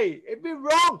 mate. It'd be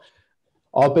wrong.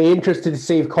 I'll be interested to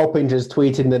see if Coppinger's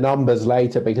tweeting the numbers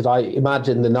later, because I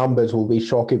imagine the numbers will be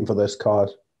shocking for this card.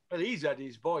 Well, he's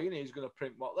Eddie's boy, isn't he? He's going to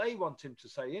print what they want him to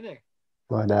say, isn't he?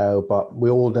 I know, but we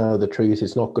all know the truth.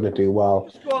 It's not going to do well.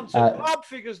 Just go on to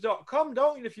barbfigures.com,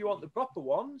 don't you, if you want the proper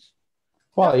ones?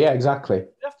 Well, yeah, exactly.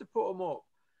 You have to put them up.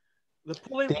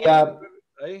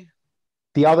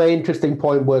 The other interesting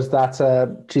point was that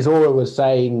Chisora was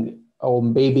saying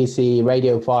on BBC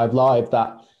Radio 5 Live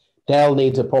that Dell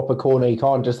needs a proper corner. He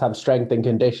can't just have strength and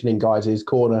conditioning guys in his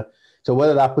corner. So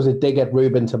whether that was a dig at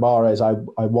Ruben Tavares,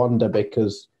 I wonder,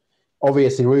 because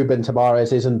obviously Ruben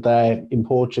Tavares isn't there in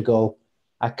Portugal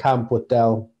at camp with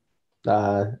Dell.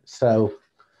 Sorry,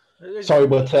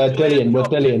 with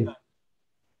Dillian.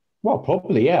 Well,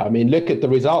 probably, yeah. I mean, look at the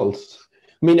results.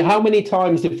 I mean, how many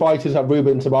times did fighters have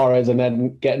Ruben Tavares and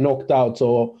then get knocked out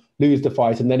or lose the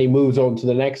fight, and then he moves on to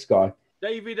the next guy?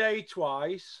 David A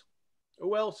twice.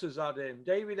 Who else has had him?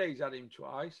 David A's had him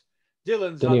twice.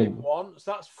 Dylan's had him once.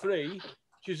 That's 3.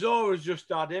 Chisora's just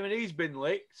had him, and he's been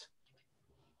licked.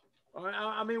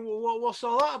 I mean, what's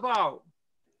all that about?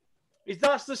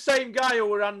 That's the same guy who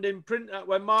were handing print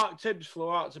when Mark Tibbs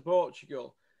flew out to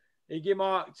Portugal. He gave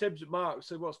Mark said,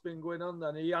 what's been going on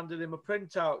then? He handed him a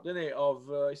printout, didn't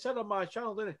he? He said on my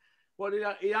channel, didn't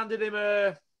he? He handed him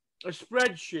a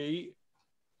spreadsheet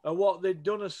of what they'd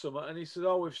done or something, and he said,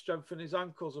 we've strengthened his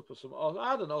ankles up or something. Or,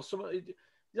 I don't know, something.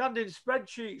 He's handing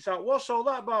spreadsheets out. What's all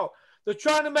that about? They're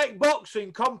trying to make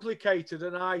boxing complicated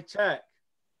and high-tech,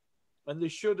 and they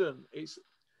shouldn't.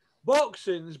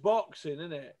 Boxing's boxing,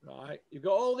 isn't it? Right? You've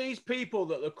got all these people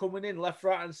that are coming in left,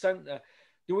 right, and centre,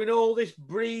 doing all this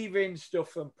breathing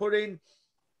stuff and putting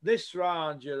this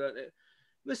round you.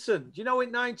 Listen, do you know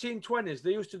in 1920s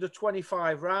they used to do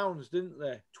 25 rounds, didn't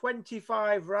they?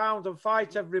 25 rounds and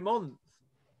fight every month.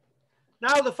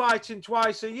 Now they're fighting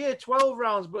twice a year, 12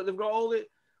 rounds, but we've got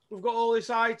all this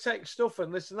high-tech stuff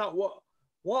and this and that. What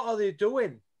are they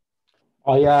doing?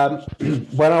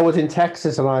 When I was in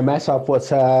Texas and I met up with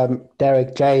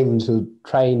Derek James, who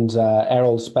trains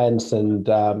Errol Spence and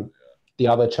the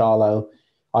other Charlo,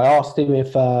 I asked him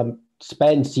if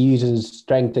Spence uses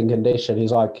strength and condition.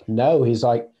 He's like, no. He's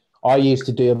like, I used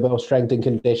to do a bit of strength and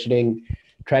conditioning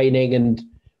training, and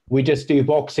we just do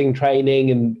boxing training.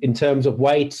 And in terms of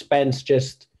weight, Spence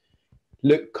just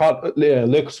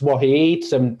looks what he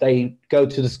eats, and they go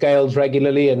to the scales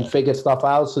regularly and figure stuff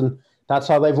out. And that's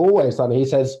how they've always done it. He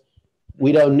says,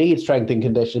 we don't need strength and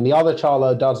conditioning. The other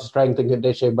Charlo does strength and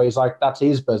conditioning, but he's like, that's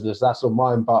his business. That's not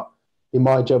mine. But in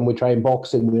my gym, we train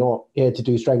boxing. We're not here to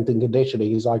do strength and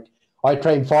conditioning. He's like, I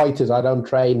train fighters. I don't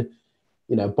train,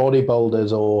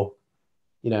 bodybuilders or,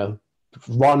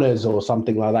 runners or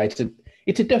something like that.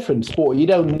 It's a different sport. You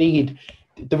don't need.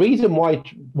 The reason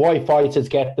why fighters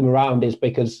get them around is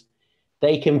because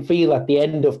they can feel at the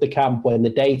end of the camp when the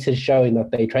data is showing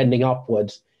that they're trending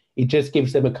upwards, it just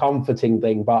gives them a comforting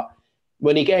thing. But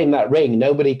when you get in that ring,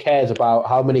 nobody cares about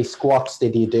how many squats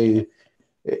did you do,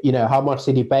 how much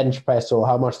did you bench press or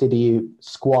how much did you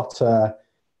squat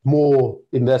more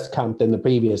in this camp than the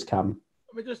previous camp.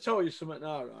 Let me just tell you something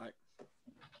now, right?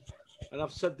 And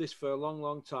I've said this for a long,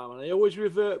 long time, and I always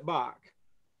revert back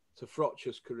to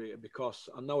Froch's career because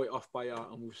I know it off by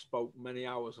heart, and we've spoke many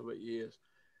hours of it years.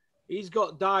 He's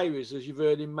got diaries, as you've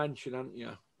heard him mention, haven't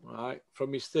you? Right,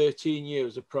 from his 13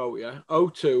 years a pro, yeah?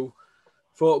 02,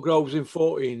 Fort Groves in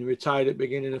 14, retired at the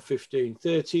beginning of 15,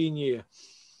 13 year.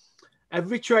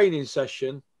 Every training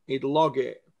session, he'd log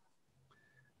it.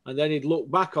 And then he'd look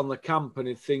back on the camp and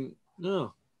he'd think,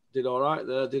 no, did all right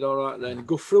there, did all right there. And he'd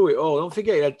go through it all. Don't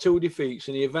forget, he had 2 defeats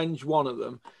and he avenged one of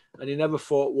them. And he never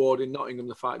fought Ward in Nottingham.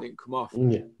 The fight didn't come off.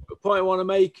 Yeah. The point I want to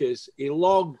make is he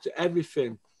logged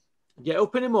everything. Get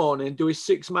up in the morning, do his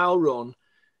 6-mile run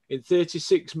in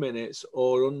 36 minutes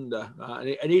or under.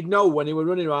 Right? And he'd know when he was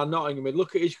running around Nottingham, he'd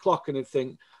look at his clock and he'd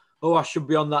think, oh, I should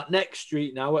be on that next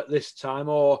street now at this time.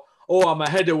 Or, oh, I'm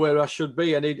ahead of where I should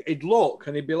be. And he'd look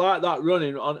and he'd be like that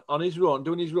running on his run,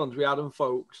 doing his runs with Adam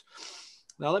Folks.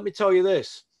 Now, let me tell you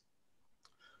this.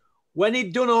 When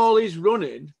he'd done all his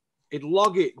running, he'd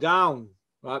log it down.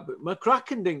 Right? But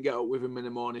McCracken didn't get up with him in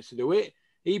the morning to do it.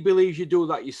 He believes you do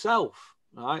that yourself.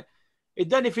 Right?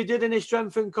 Then if you did any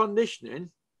strength and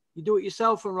conditioning, you do it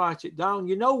yourself and write it down.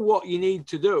 You know what you need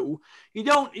to do. You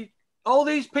don't. All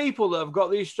these people that have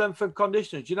got these strength and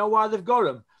conditioners, you know why they've got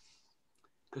them?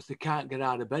 Because they can't get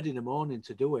out of bed in the morning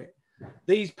to do it.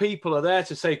 These people are there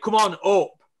to say, come on,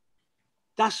 up.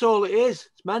 That's all it is.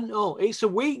 It's mental. It's a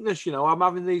weakness, I'm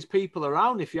having these people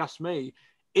around, if you ask me.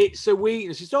 It's a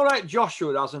weakness. It's all right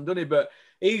Joshua hasn't done it, but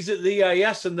he's at the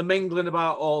AS and the mingling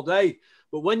about all day.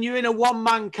 But when you're in a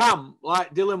one-man camp,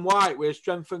 like Dylan White with a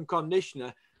strength and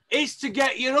conditioner, it's to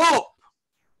get you up.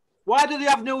 Why do they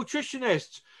have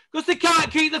nutritionists? Because they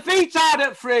can't keep the feet out of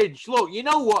the fridge. Look, you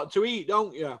know what to eat,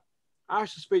 don't you? I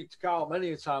used to speak to Carl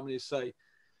many a time and he'd say,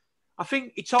 I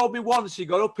think he told me once he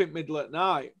got up in middle at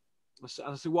night.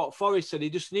 And I said, what for? He said he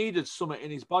just needed something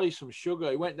in his body, some sugar.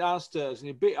 He went downstairs and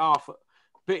he bit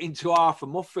into half a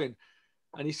muffin.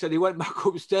 And he said he went back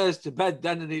upstairs to bed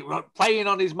then and he was playing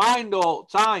on his mind all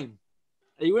the time.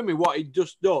 Are you with me? What he'd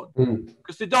just done?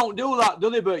 Because they don't do that, do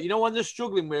they? But when they're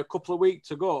struggling with a couple of weeks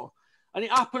to go, and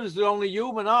it happens they're only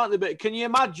human, aren't they? But can you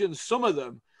imagine some of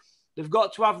them? They've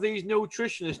got to have these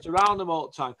nutritionists around them all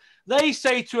the time. They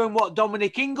say to him what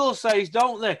Dominic Ingle says,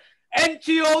 don't they?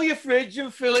 Empty all your fridge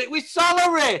and fill it with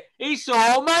celery. It's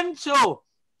all mental.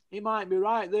 He might be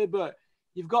right there, but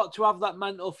you've got to have that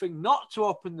mental thing not to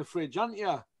open the fridge, haven't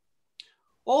you?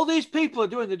 All these people are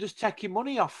doing, they're just taking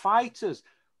money off fighters.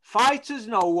 Fighters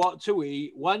know what to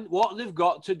eat, what they've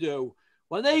got to do.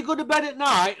 When they go to bed at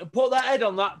night and put their head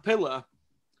on that pillow,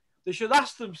 they should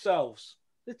ask themselves,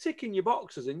 they're ticking your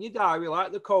boxes in your diary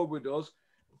like the Cobra does.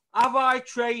 Have I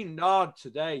trained hard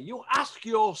today? You ask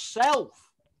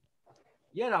yourself.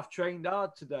 Yeah, I've trained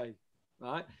hard today.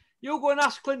 Right? You go and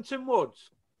ask Clinton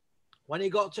Woods. When he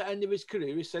got to the end of his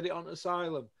career, he said it on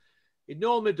Asylum. He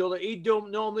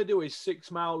don't normally do his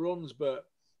 6-mile runs, but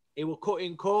he will cut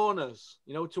in corners,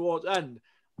 towards the end.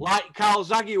 Like Carl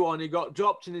Zaggy one, he got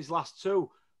dropped in his last 2.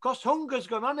 Because hunger's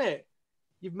gone on it.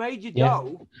 You've made your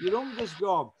dough, your hunger's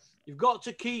gone. You've got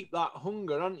to keep that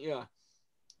hunger, haven't you?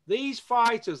 These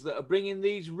fighters that are bringing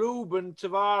these Ruben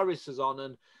Tavareses on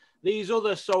and these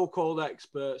other so-called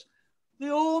experts, they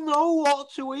all know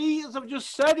what to eat. As I've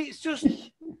just said, it's just,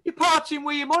 you're partying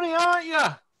with your money, aren't you?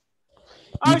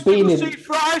 I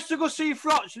used to go see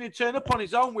Froch and he'd turn up on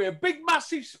his own with a big,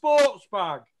 massive sports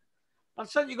bag. And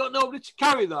said, you got nobody to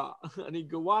carry that. And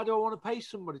he'd go, why do I want to pay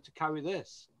somebody to carry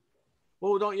this?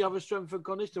 Well, don't you have a strength and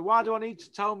conditioner? Why do I need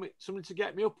to tell me something to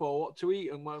get me up or what to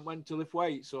eat and when to lift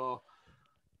weights? Or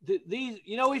these,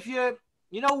 if you're,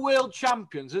 world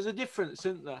champions, there's a difference,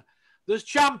 isn't there? There's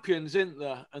champions, isn't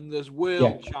there? And there's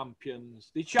world champions.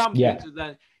 The champions are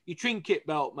then your trinket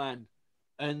belt men.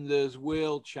 And there's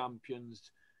world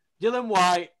champions. Dylan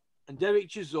White and Derek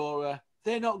Chisora,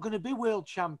 they're not going to be world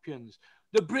champions.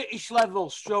 The British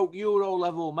level, stroke Euro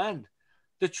level men.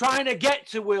 They're trying to get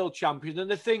to world champions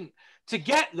and they think, to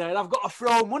get there, I've got to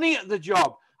throw money at the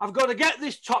job. I've got to get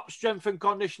this top strength and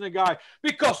conditioner guy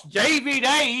because David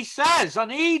A says I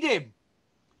need him.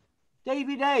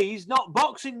 David A is not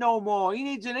boxing no more. He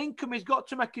needs an income. He's got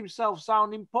to make himself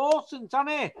sound important, hasn't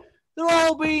he? They're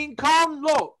all being conned.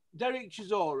 Look, Derek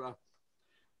Chisora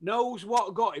knows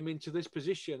what got him into this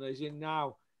position he's in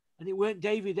now. And it weren't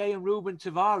David A and Ruben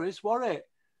Tavares, were it?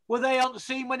 Were they on the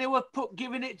scene when they were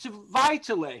giving it to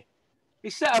Vitally? He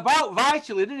set about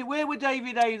vitally, didn't he? Where were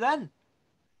David A then?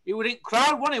 He was in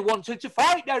crowd when he wanted to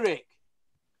fight Derek.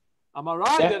 Am I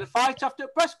right? Yeah. They had a fight after a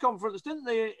press conference, didn't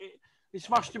they? He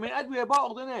smashed him in the head with a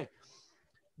bottle, didn't he?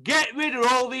 Get rid of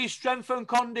all these strength and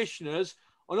conditioners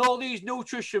and all these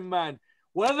nutrition men.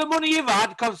 Whatever money you've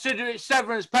had, consider it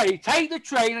severance pay. Take the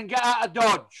train and get out of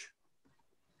Dodge.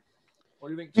 What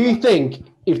do you think? Do you think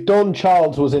if Don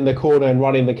Charles was in the corner and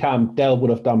running the camp, Dell would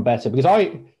have done better? Because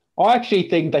I actually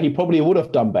think that he probably would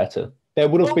have done better. There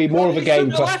would have been more of a game.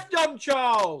 He shouldn't have left Don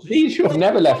Charles. He should have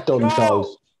never left Don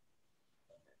Charles.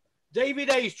 David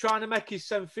A's trying to make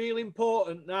himself feel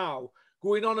important now,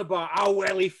 going on about how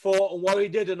well he fought and what he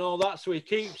did and all that, so he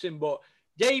keeps him. But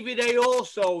David A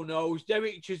also knows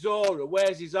Derek Chisora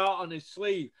wears his heart on his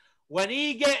sleeve. When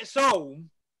he gets home,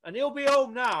 and he'll be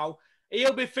home now,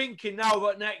 he'll be thinking now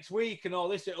that next week and all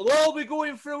this, it'll all be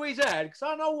going through his head, because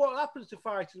I know what happens to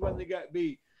fighters when they get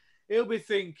beat. He'll be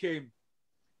thinking,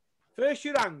 first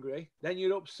you're angry, then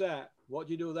you're upset. What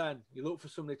do you do then? You look for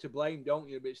somebody to blame, don't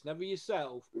you? But it's never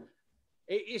yourself.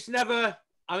 It's never...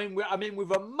 I mean,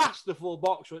 with a masterful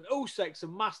boxer, and Usyk's a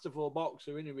masterful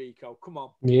boxer, isn't he, Rico? Come on.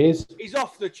 He is. He's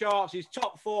off the charts. He's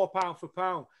top 4 pound for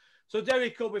pound. So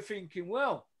Derek will be thinking,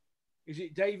 well, is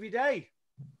it David A?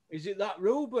 Is it that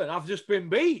Ruben? I've just been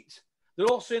beat. They're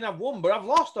all saying I've won, but I've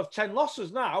lost. I've 10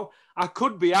 losses now. I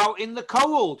could be out in the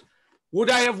cold. Would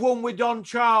I have won with Don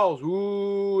Charles?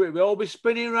 Ooh, it will all be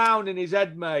spinning around in his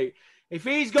head, mate. If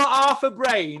he's got half a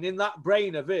brain in that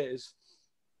brain of his,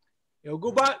 he'll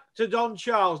go back to Don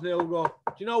Charles and he'll go,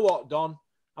 do you know what, Don?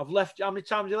 I've left, how many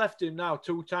times you left him now?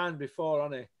 2 times before,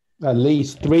 hasn't he? At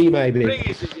least 3, maybe. 3,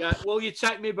 is it, yeah? Will you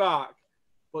take me back?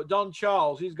 But Don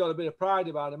Charles, he's got a bit of pride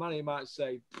about him, and he might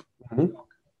say,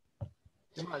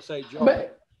 he might say, John.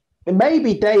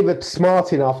 Maybe David's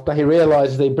smart enough that he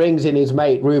realises he brings in his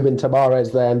mate, Ruben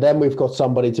Tavares, there, and then we've got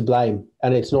somebody to blame,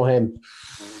 and it's not him.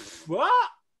 What?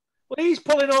 Well, he's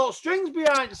pulling all strings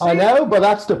behind the scenes. I know, but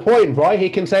that's the point, right? He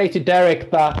can say to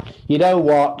Derek that, you know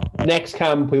what, next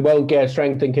camp we won't get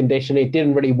strength and conditioning. It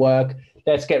didn't really work.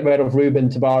 Let's get rid of Ruben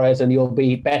Tavares and you'll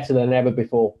be better than ever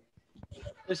before.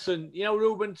 Listen, you know,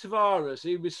 Ruben Tavares,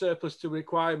 he'd be surplus to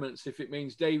requirements if it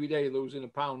means David A losing a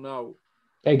pound now.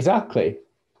 Exactly.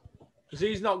 Because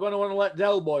he's not going to want to let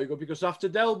Del Boy go, because after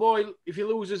Del Boy, if he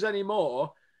loses any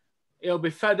more, he'll be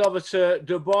fed over to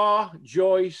Dubois,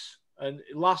 Joyce, and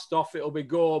last off, it'll be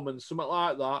Gorman, something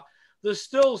like that. There's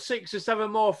still 6 or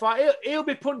 7 more fights. He'll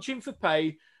be punching for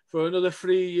pay for another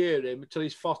 3 years until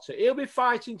he's 40. He'll be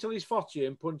fighting till he's 40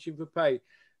 and punching for pay.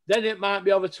 Then it might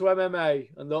be over to MMA,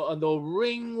 and they'll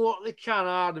wring what they can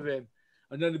out of him.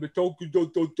 And then they'll be talking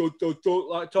like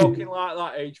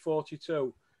that, age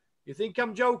 42. You think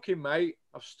I'm joking, mate?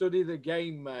 I've studied the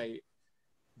game, mate.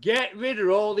 Get rid of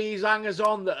all these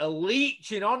hangers-on that are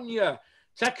leeching on you.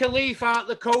 Take a leaf out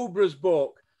the Cobra's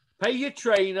book. Pay your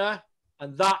trainer,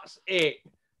 and that's it.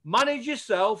 Manage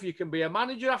yourself. You can be a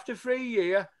manager after 3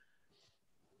 years.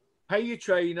 Pay your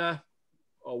trainer,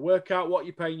 or work out what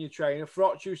you're paying your trainer.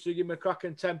 Froch used to give him a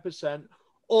cracking 10%,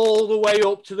 all the way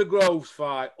up to the Groves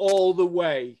fight, all the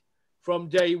way from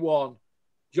day one.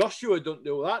 Joshua doesn't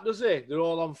do that, does he? They're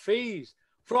all on fees.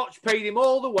 Froch paid him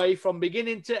all the way from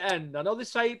beginning to end. I know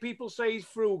people say he's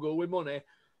frugal with money.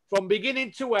 From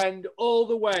beginning to end, all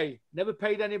the way. Never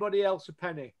paid anybody else a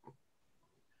penny.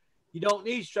 You don't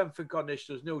need strength and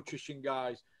conditioners, nutrition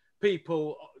guys,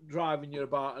 people driving you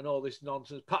about and all this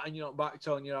nonsense, patting you on the back,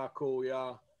 telling you how cool you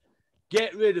are.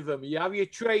 Get rid of them. You have your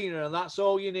trainer, and that's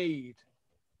all you need.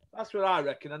 That's what I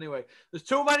reckon, anyway. There's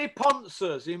too many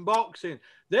ponces in boxing.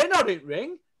 They're not in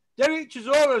ring. Derek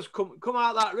Chisora's come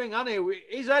out that ring, hasn't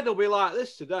he? His head will be like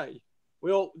this today.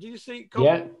 Did you see?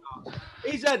 Yeah.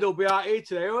 His head will be out here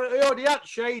today. He already had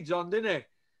shades on, didn't he?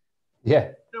 Yeah.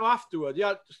 You know, afterward, he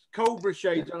had Cobra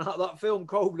shades on that film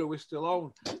Cobra with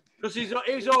Stallone. Because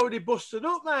he's already busted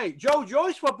up, mate. Joe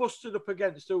Joyce was busted up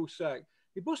against Usyk.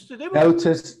 He busted him up.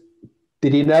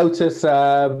 Did you notice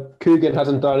Coogan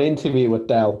hasn't done an interview with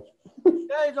Dell?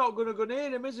 Yeah, he's not going to go near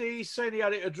him, is he? He's saying he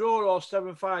had it a draw or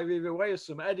 7-5 either way or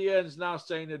something. EddieHearn's now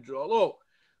saying a draw. Look,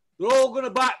 they're all going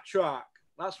to backtrack.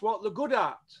 That's what they're good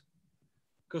at.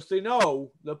 Because they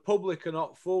know the public are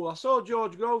not fool. I saw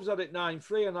George Groves had it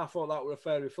 9-3, and I thought that were a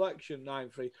fair reflection,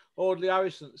 9-3. Audley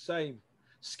Harrison, same.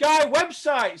 Sky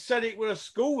website said it were a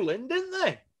schooling, didn't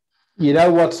they? You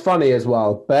know what's funny as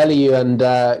well? Bellew and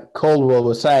Caldwell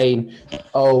were saying,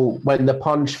 when the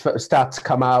punch stats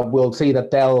come out, we'll see that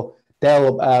they'll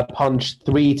punch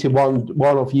 3-1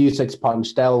 one of Usyk's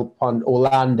punch. They'll punch or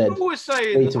landed. Who was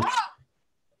saying that?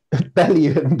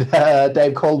 Bellew and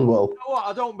Dave Caldwell. You know what?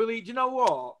 I don't believe. Do you know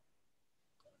what?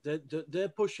 they're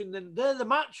pushing them. They're the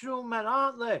matchroom men,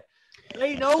 aren't they?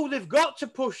 They know they've got to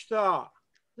push that.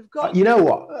 They've got. You know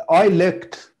what? I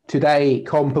looked today,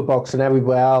 CompuBox and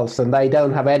everywhere else, and they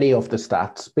don't have any of the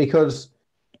stats because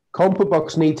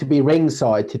CompuBox need to be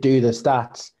ringside to do the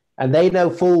stats. And they know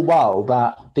full well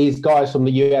that these guys from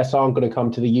the US aren't going to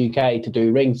come to the UK to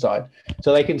do ringside.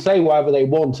 So they can say whatever they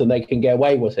want and they can get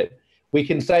away with it. We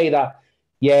can say that,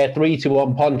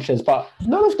 3-1 punches, but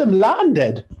none of them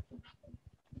landed.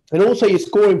 And also you're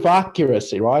scoring for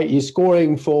accuracy, right? You're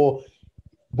scoring for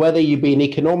whether you've been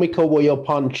economical with your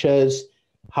punches,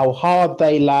 how hard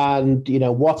they land,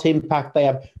 what impact they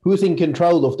have, who's in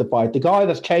control of the fight. The guy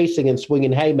that's chasing and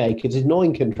swinging haymakers is not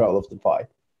in control of the fight.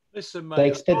 Listen, mate,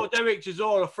 I saw Derek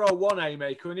Chisora throw one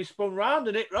haymaker and he spun round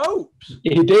and hit ropes.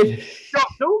 He did. Shot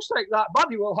Usyk that bad.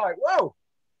 You were like, whoa.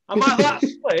 I'm like, that's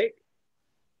slick.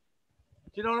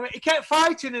 Do you know what I mean? He kept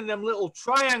fighting in them little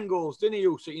triangles, didn't he,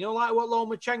 Usyk? Like what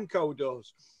Lomachenko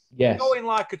does. Yes. They go in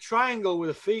like a triangle with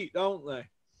the feet, don't they?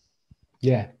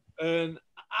 Yeah. And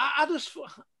I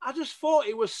just thought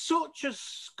it was such a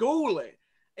schooling.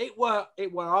 It were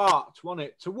art, wasn't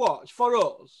it, to watch for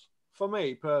us. For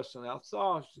me personally, I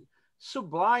thought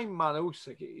sublime, man.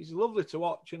 Usyk. He's lovely to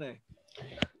watch, isn't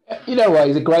he? You know what?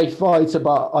 He's a great fighter,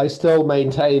 but I still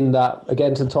maintain that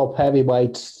against the top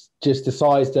heavyweights, just the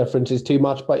size difference is too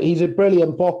much. But he's a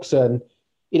brilliant boxer, and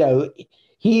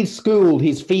he's schooled.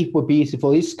 His feet were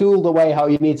beautiful. He's schooled the way how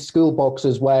you need to school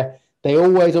boxers, where they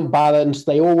always unbalanced.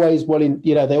 They always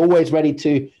they're always ready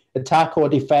to attack or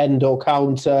defend or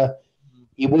counter.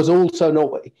 He was also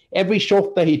not. Every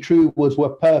shot that he threw was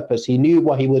with purpose. He knew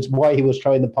why he was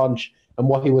throwing the punch and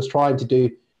what he was trying to do.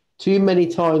 Too many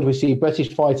times we see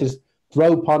British fighters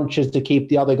throw punches to keep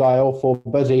the other guy off or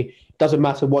busy. Doesn't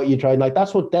matter what you're trying. Like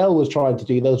that's what Dell was trying to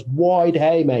do. Those wide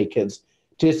haymakers,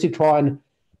 just to try and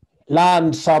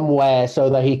land somewhere so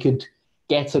that he could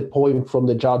get a point from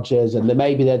the judges, and then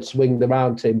maybe they'd swing the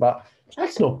round to him. But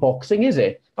that's not boxing, is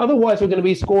it? Otherwise, we're going to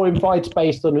be scoring fights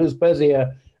based on who's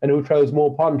busier and who throws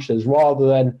more punches, rather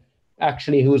than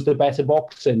actually who's the better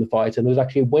boxer in the fight and who's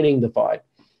actually winning the fight.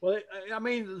 Well, I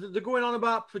mean, they're going on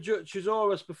about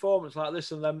Chisora's performance like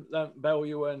this, and then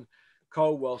Bellew and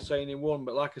Caldwell saying he won.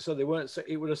 But like I said, they weren't.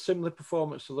 It was a similar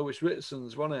performance to Lewis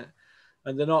Ritson's, wasn't it?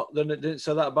 And they didn't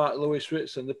say that about Lewis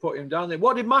Ritson. They put him down there.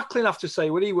 What did Macklin have to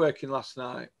say? Were he working last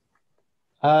night?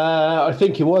 I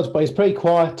think he was, but he's pretty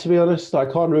quiet, to be honest.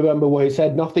 I can't remember what he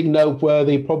said. Nothing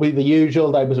noteworthy, probably the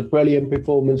usual. That was a brilliant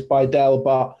performance by Dell,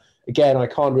 but again, I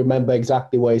can't remember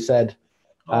exactly what he said.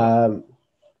 All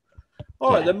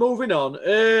right, then moving on.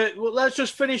 Well, let's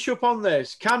just finish up on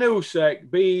this. Can Usyk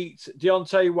beat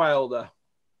Deontay Wilder?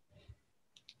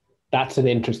 That's an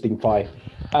interesting fight.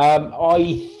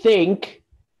 I think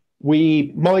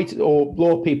we might, or a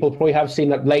lot of people probably have seen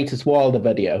that latest Wilder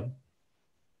video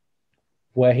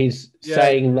where he's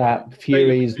saying that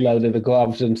Fury's loaded the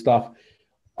gloves and stuff.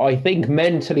 I think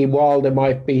mentally Wilder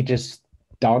might be just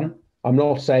done. I'm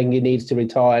not saying he needs to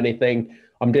retire anything.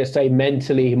 I'm just saying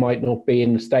mentally he might not be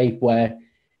in the state where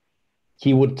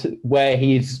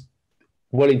he's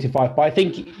willing to fight. But I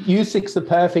think Usyk's the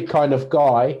perfect kind of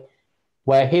guy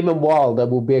where him and Wilder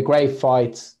will be a great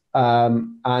fight.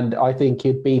 And I think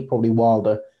he'd beat probably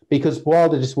Wilder because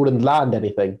Wilder just wouldn't land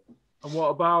anything. And what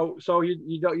about, so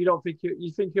you don't think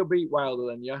you think he'll beat Wilder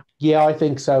then, yeah? Yeah, I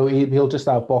think so. He'll just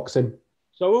outbox him.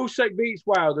 So Usyk beats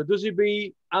Wilder. Does he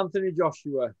beat Anthony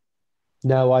Joshua?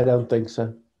 No, I don't think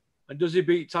so. And does he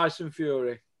beat Tyson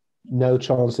Fury? No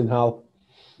chance in hell.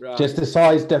 Right. Just the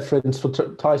size difference for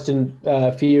Tyson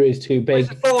Fury is too big.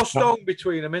 There's a 4 stone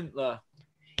between them, isn't there?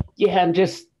 Yeah, and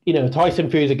just, Tyson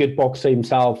Fury's a good boxer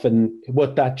himself, and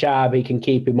with that jab, he can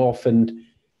keep him off. And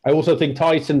I also think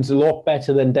Tyson's a lot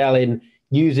better than Dell in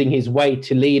using his weight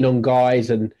to lean on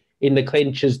guys and in the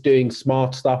clinches doing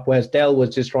smart stuff, whereas Dell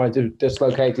was just trying to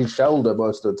dislocate his shoulder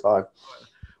most of the time.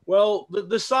 Well,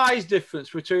 the size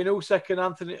difference between Usyk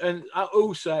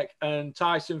and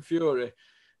Tyson Fury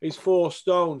is 4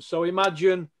 stones. So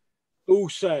imagine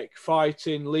Usyk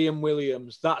fighting Liam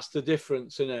Williams. That's the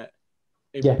difference, isn't it?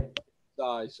 Yeah.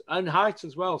 Size and height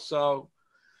as well.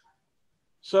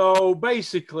 So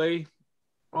basically,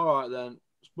 all right then.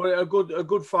 But a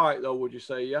good fight though, would you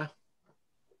say? Yeah.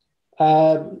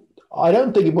 I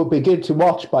don't think it would be good to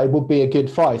watch, but it would be a good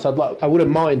fight. I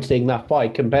wouldn't mind seeing that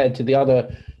fight compared to the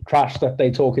other trash that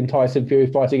they talk in Tyson Fury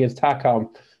fighting against Takam.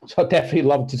 So I'd definitely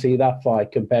love to see that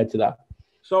fight compared to that.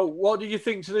 So what did you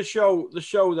think to the show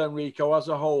then, Rico, as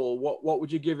a whole? What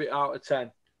would you give it out of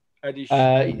 10? Eddie?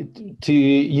 To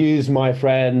use my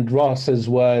friend Ross's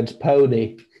words,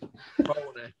 pony.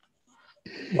 Pony.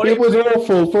 It was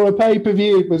awful for a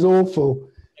pay-per-view. It was awful.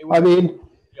 I mean,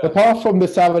 Apart from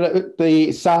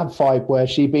the Sav fight where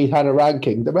she beat Hannah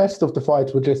Ranking, the rest of the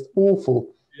fights were just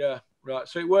awful. Yeah, right.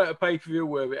 So it weren't a pay-per-view,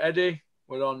 were it? Eddie,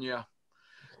 we're on you.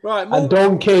 Right. And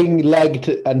Don King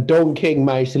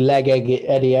managed to leg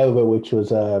Eddie over, which was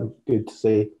good to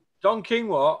see. Don King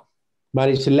what?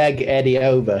 Managed to leg Eddie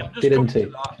over, didn't he?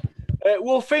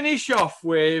 We'll finish off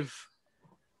with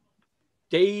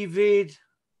David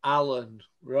Allen.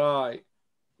 Right.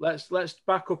 Let's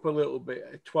back up a little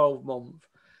bit. 12-month.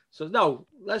 So no,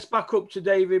 let's back up to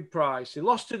David Price. He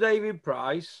lost to David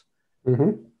Price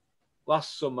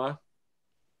last summer.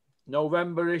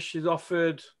 November-ish, he's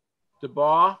offered the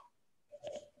bar.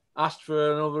 Asked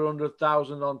for another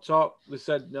 100,000 on top. They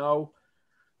said no.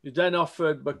 He then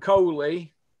offered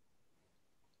Bacoli.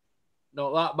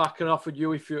 Not that back, and offered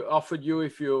Huey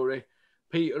Fury.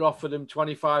 Peter offered him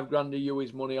 25 grand of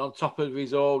Huey's money on top of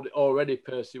his already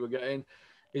purse he were getting.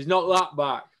 He's not that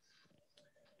back.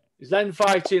 He's then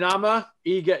fighting Hammer.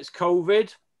 He gets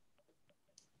COVID.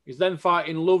 He's then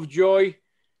fighting Lovejoy.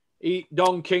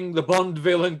 Don King, the Bond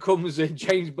villain, comes in.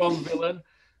 James Bond villain.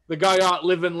 The guy out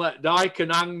live and let die,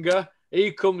 Kananga.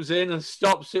 He comes in and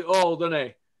stops it all, doesn't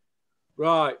he?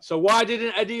 Right. So why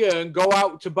didn't EddieHearn go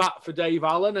out to bat for Dave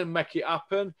Allen and make it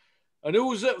happen? And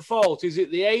who's at fault? Is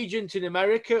it the agent in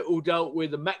America who dealt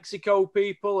with the Mexico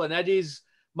people and Eddie's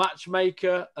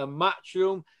matchmaker and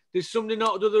Matchroom? There's somebody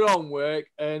not done their own work.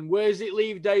 And where does it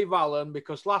leave Dave Allen?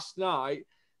 Because last night,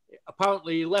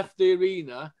 apparently he left the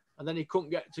arena and then he couldn't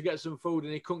get some food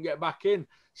and he couldn't get back in.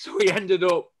 So he ended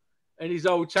up in his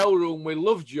hotel room with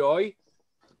Lovejoy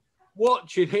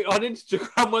watching it on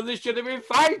Instagram when they should have been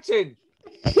fighting.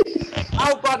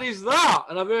 How bad is that?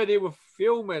 And I've heard he was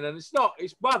filming, and it's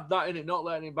bad that, isn't it? Not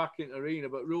letting him back in the arena,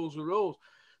 but rules are rules.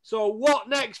 So what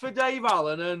next for Dave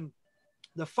Allen? And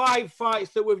the 5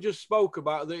 fights that we've just spoke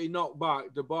about that he knocked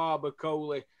back, DeBar,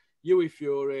 Bacoli, Huey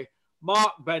Fury,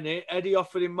 Mark Bennett. Eddie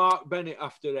offered him Mark Bennett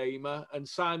after Hamer, and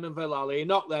Simon Vellali. He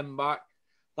knocked them back.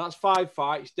 That's 5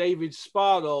 fights. David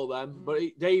sparred all them, but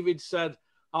David said,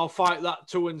 I'll fight that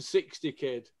 260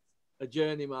 kid, a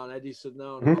journeyman. Eddie said,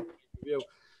 no.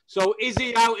 So is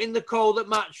he out in the cold at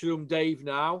Matchroom, Dave,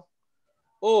 now?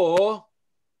 Or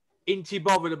ain't he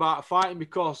bothered about fighting?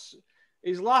 Because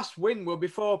his last win were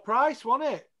before Price,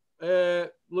 wasn't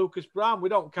it? Lucas Brown, we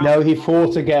don't count. No, he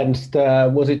fought against,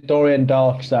 was it Dorian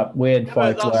Darch, that weird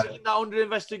fight? That's that under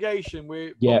investigation.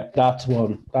 That's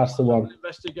one. That's the one.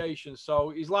 Investigation. So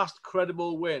his last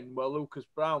credible win, Lucas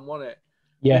Brown won it.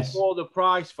 Yes. Before the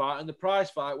Price fight, and the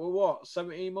Price fight were what,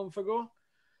 17 months ago?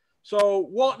 So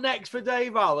what next for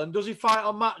Dave Allen? Does he fight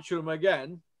on Matchroom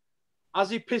again? Has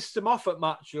he pissed him off at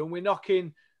Matchroom? We're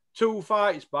knocking 2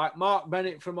 fights back. Mark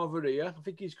Bennett from over here. I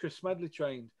think he's Chris Smedley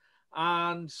trained.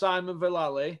 And Simon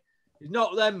Vellali. He's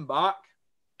knocked them back.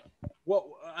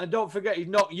 And don't forget, he's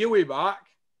knocked Huey back.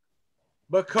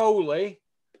 Bacoli.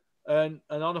 And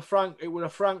on it was a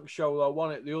Frank show, though,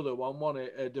 wasn't it? The other one,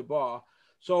 wasn't it? DeBar.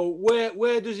 So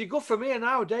where does he go from here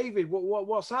now, David?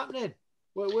 What's happening?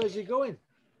 Where's he going?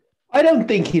 I don't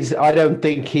think he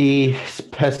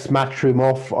pissed Matchroom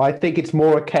off. I think it's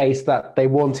more a case that they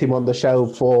want him on the show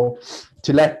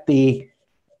to let the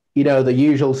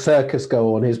usual circus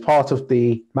go on. He's part of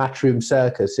the Matchroom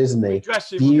circus, isn't he?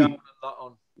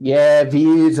 Yeah,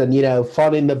 views and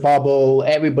fun in the bubble.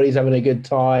 Everybody's having a good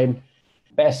time.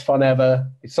 Best fun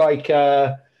ever. It's like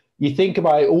you think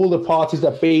about all the parties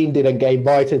that Bean didn't get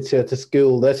invited to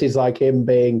school. This is like him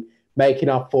making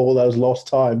up for all those lost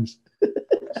times.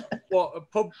 What, a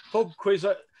pub quiz?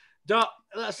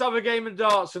 Let's have a game of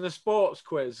darts and a sports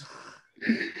quiz.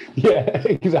 Yeah,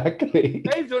 exactly.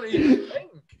 Dave don't even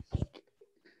think.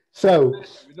 So,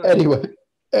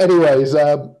 anyways,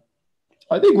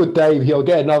 I think with Dave, he'll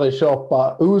get another shot,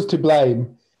 but who's to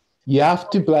blame? You have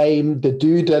to blame the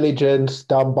due diligence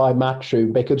done by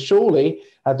Matchroom, because surely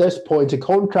at this point a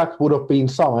contract would have been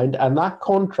signed, and that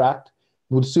contract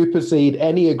would supersede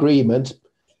any agreement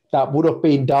that would have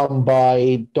been done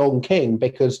by Don King,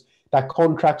 because that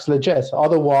contract's legit.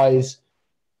 Otherwise,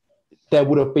 there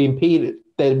would have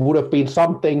been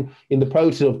something in the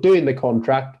process of doing the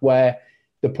contract where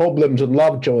the problems on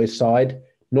Lovejoy's side,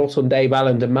 not on Dave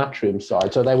Allen and Matchroom's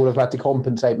side. So they would have had to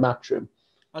compensate Matchroom.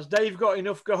 Has Dave got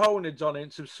enough cojones on him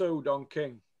to sue Don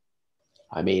King?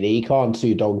 I mean, he can't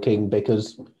sue Don King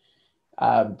because,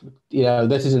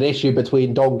 this is an issue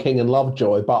between Don King and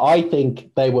Lovejoy. But I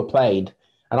think they were played.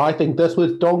 And I think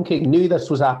Don King knew this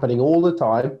was happening all the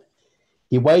time.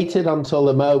 He waited until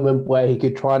the moment where he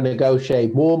could try and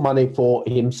negotiate more money for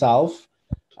himself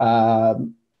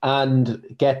and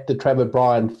get the Trevor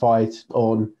Bryan fight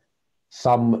on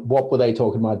what were they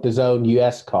talking about? DAZN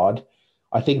US card,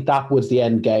 I think that was the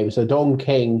end game. So Don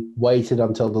King waited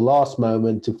until the last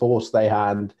moment to force their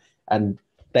hand, and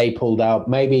they pulled out.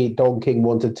 Maybe Don King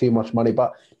wanted too much money,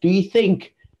 but do you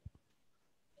think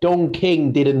Don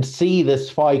King didn't see this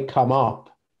fight come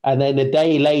up, and then a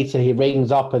day later he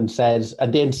rings up and says,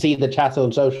 and didn't see the chat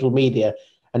on social media,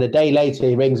 and a day later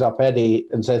he rings up Eddie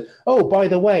and says, oh, by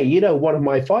the way, one of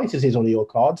my fighters is on your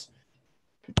cards.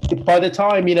 By the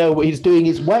time, he's doing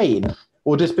his weigh-in,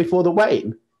 or just before the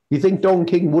weigh-in, you think Don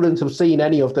King wouldn't have seen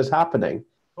any of this happening?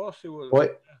 Of course he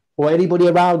would. Or anybody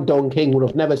around Don King would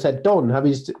have never said, Don, have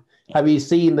you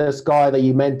seen this guy that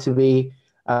you meant to be,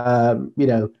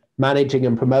 managing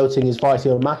and promoting his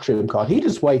fighting on Matchroom card? He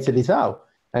just waited it out.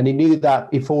 And he knew that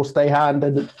he forced their hand,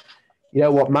 and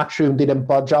Matchroom didn't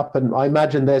budge up. And I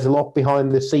imagine there's a lot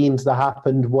behind the scenes that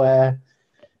happened where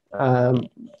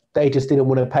they just didn't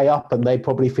want to pay up, and they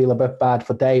probably feel a bit bad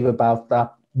for Dave about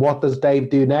that. What does Dave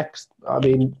do next? I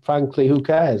mean, frankly, who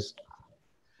cares?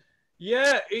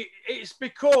 Yeah, it's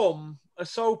become a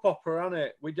soap opera, hasn't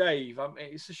it, with Dave? I mean,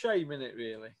 it's a shame, isn't it,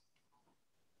 really?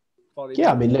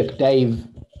 Yeah, I mean, look, Dave,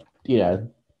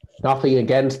 nothing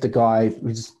against the guy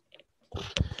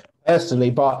personally,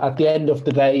 but at the end of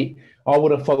the day, I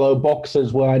want to follow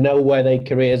boxers where I know where their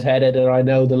career's headed and I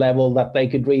know the level that they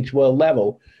could reach world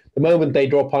level. The moment they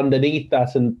drop underneath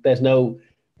that and there's no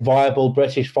viable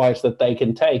British fights that they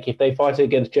can take, if they fight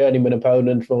against journeyman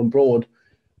opponents from abroad,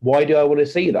 why do I want to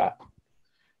see that?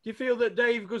 Do you feel that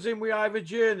Dave goes in with either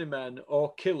journeymen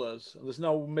or killers and there's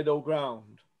no middle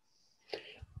ground?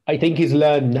 I think he's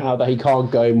learned now that he can't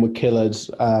go in with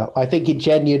killers. I think he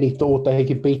genuinely thought that he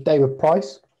could beat David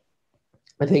Price.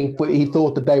 I think he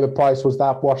thought that David Price was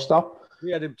that washed up.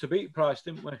 We had him to beat Price,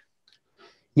 didn't we?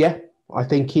 Yeah, I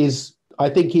think he's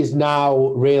now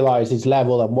realised his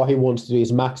level, and what he wants to do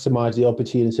is maximise the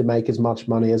opportunity to make as much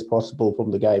money as possible from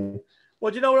the game.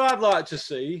 Well, do you know what I'd like to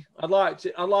see? I'd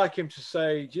like him to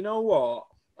say, do you know what?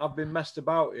 I've been messed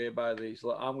about here by these.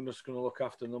 I'm just going to look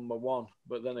after number one.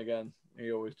 But then again,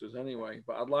 he always does anyway.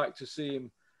 But I'd like to see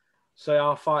him say,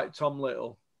 I'll fight Tom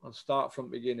Little and start from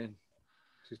the beginning.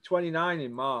 He's 29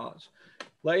 in March.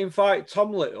 Let him fight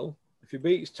Tom Little. If he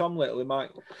beats Tom Little,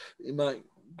 he might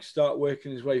start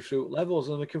working his way through levels,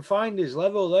 and we can find his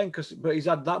level then. But he's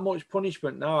had that much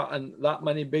punishment now and that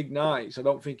many big nights. I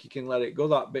don't think he can let it go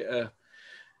that bit.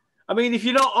 I mean, if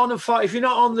you're not on a fight, if you're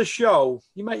not on the show,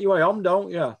 you make your way home, don't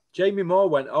you? Jamie Moore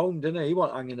went home, didn't he? He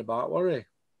wasn't hanging about, was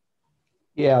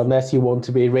he? Yeah, unless you want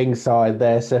to be ringside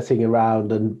there, sitting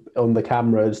around and on the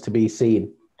cameras to be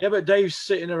seen. Yeah, but Dave's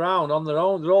sitting around on their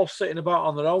own. They're all sitting about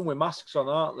on their own with masks on,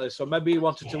 aren't they? So maybe he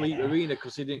wanted to leave the arena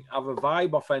because he didn't have a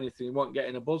vibe off anything. He wasn't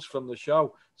getting a buzz from the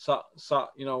show. Sat,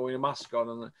 with a mask on,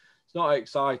 and it's not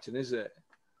exciting, is it?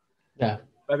 Yeah.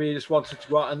 Maybe he just wanted to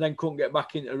go out and then couldn't get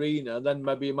back in the arena. And then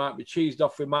maybe he might be cheesed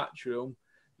off with Matchroom.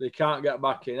 They can't get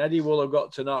back in. Eddie will have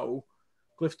got to know.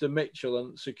 Clifton Mitchell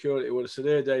and security would have said,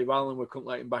 hey, Dave Allen, we couldn't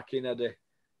let him back in, Eddie.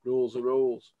 Rules are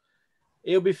rules.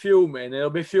 He'll be fuming. He'll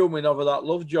be fuming over that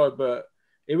Lovejoy, but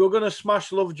he was going to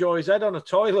smash Lovejoy's head on a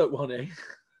toilet, wasn't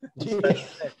he?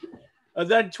 And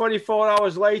then 24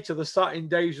 hours later, they sat in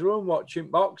Dave's room watching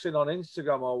boxing on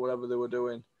Instagram or whatever they were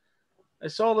doing.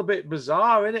 It's all a bit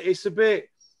bizarre, isn't it? It's a bit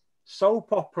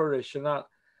soap opera-ish and that.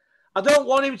 I don't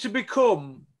want him to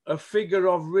become a figure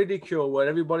of ridicule where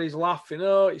everybody's laughing.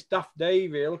 Oh, it's Daft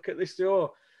Davey. Look at this.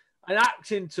 Oh. And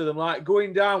acting to them like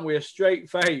going down with a straight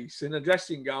face in a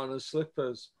dressing gown and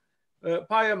slippers.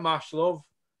 Pie and mash, love.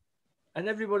 And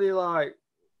everybody like,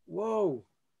 whoa.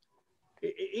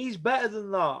 He's better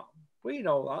than that. We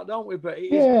know that, don't we? But he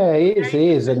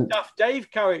is. And Daft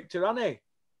Dave character, isn't he?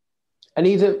 And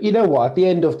he's you know what? At the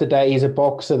end of the day, he's a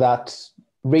boxer that's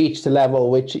reached a level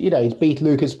which, he's beat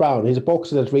Lucas Brown. He's a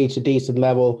boxer that's reached a decent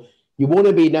level. You want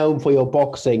to be known for your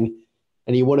boxing,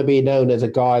 and you want to be known as a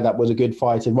guy that was a good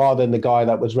fighter rather than the guy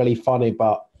that was really funny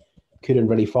but couldn't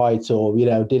really fight or,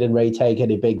 didn't really take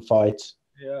any big fights.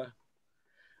 Yeah.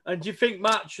 And do you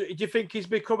think he's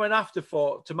become an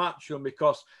afterthought to Matchroom?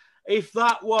 Because if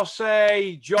that was,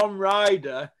 say, John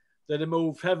Ryder, they'd have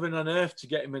moved heaven and earth to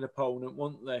get him an opponent,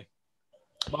 wouldn't they?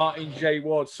 Martin J.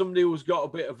 Ward, somebody who's got a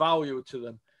bit of value to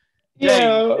them.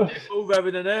 Yeah. They didn't move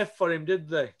heaven and earth for him, did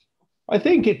they? I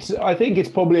think it's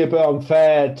probably a bit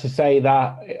unfair to say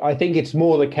that. I think it's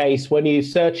more the case when you're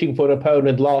searching for an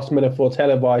opponent last minute for a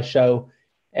televised show,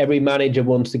 every manager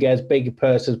wants to get as big a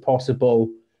purse as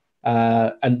possible.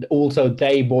 And also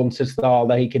Dave wants a style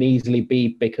that he can easily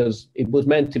beat because it was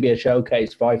meant to be a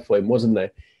showcase fight for him, wasn't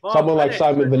it? Someone like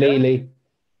Simon Vallely.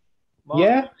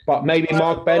 Yeah, but maybe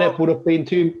Mark Bennett would have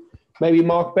been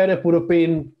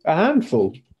a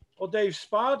handful. Well, Dave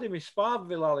sparred him. He sparred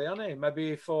Villali, hasn't he? Maybe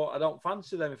he thought, I don't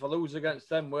fancy them. If I lose against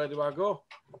them, where do I go?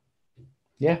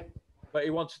 Yeah. But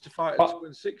he wanted to fight a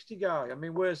 260 guy. I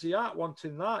mean, where's he at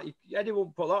wanting that? Eddie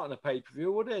wouldn't put that on a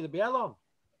pay-per-view, would he? There'd be hell on.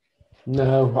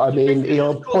 No, I mean,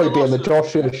 he'll probably be on the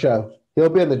Joshua show. He'll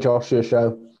be on the Joshua show.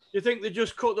 Do you think they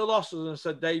just cut the losses and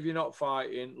said, Dave, you're not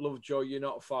fighting. Lovejoy, you're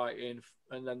not fighting.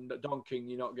 And then Don King,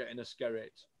 you're not getting a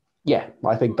skerrit? Yeah,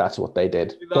 I think that's what they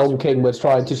did. Don King was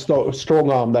trying to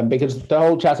strong arm them because the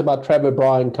whole chat about Trevor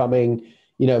Bryan coming,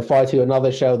 fighting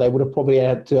another show, they would have probably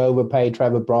had to overpay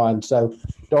Trevor Bryan. So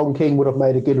Don King would have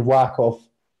made a good whack off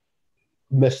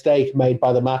mistake made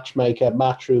by the matchmaker at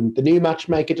Matchroom. The new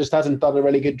matchmaker just hasn't done a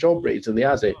really good job recently,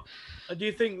 has it? Do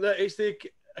you think that it's the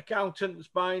accountants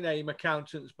by name,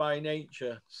 accountants by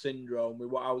nature syndrome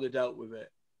with how they dealt with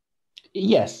it?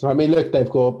 Yes. I mean, look, they've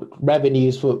got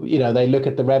revenues for, they look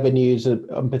at the revenues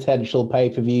and potential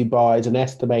pay-per-view buys and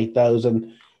estimate those.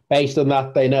 And based on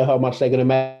that, they know how much they're going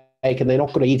to make and they're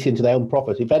not going to eat into their own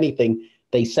profit. If anything,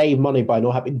 they save money by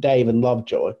not having Dave and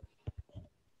Lovejoy.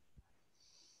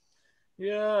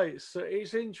 Yeah, it's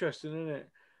interesting, isn't it?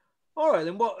 All right,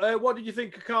 then what did you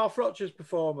think of Carl Froch's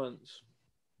performance?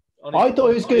 I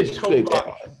thought it was good.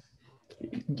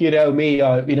 You know me,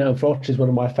 Froch is one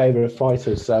of my favourite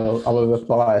fighters, so I'm a bit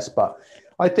biased, but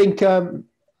I think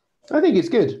it's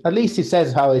good. At least he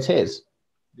says how it is.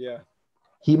 Yeah.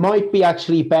 He might be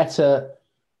actually better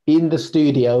in the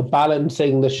studio,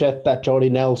 balancing the shit that Johnny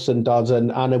Nelson does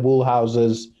and Anna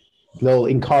Woolhouse's little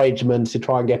encouragement to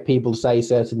try and get people to say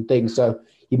certain things. So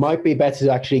he might be better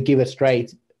to actually give a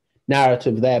straight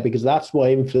narrative there because that's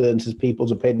what influences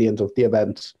people's opinions of the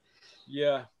events.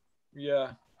 Yeah.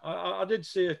 I did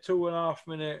see a 2.5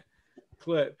 minute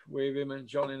clip with him and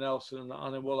Johnny Nelson and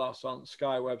Anna Woolhouse on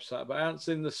Sky website, but I haven't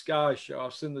seen the Sky show.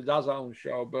 I've seen the DAZN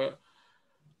show, but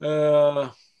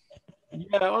yeah,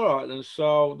 all right then.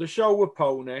 So the show with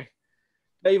Pony.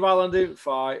 Dave Allen didn't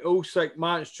fight. Usyk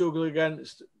might struggle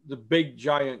against the big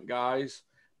giant guys.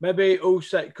 Maybe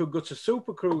Usyk could go to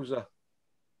Super Cruiser.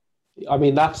 I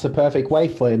mean, that's the perfect way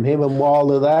for him. Him and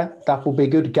Wilder there, that will be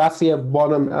good. Garcia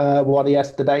won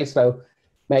yesterday, so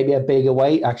maybe a bigger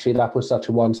weight. Actually, that was such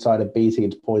a one-sided beating;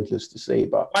 it's pointless to see.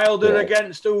 But Wilder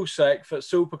against Usyk for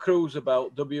Super Cruiser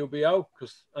belt WBO,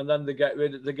 and then they get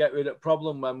rid of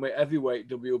problem when we're heavyweight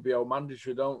WBO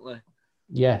mandatory, don't they?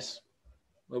 Yes.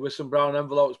 There'll be some brown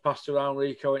envelopes passed around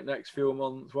Rico in the next few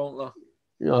months, won't there?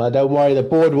 No, don't worry. The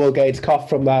board will get its cut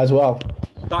from that as well.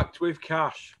 Stacked with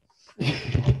cash.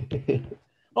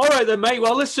 All right then, mate.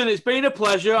 Well, listen, it's been a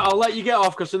pleasure. I'll let you get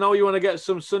off because I know you want to get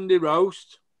some Sunday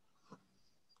roast.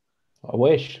 I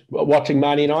wish. Watching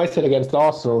Man United against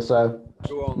Arsenal, so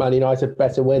Man United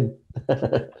better win.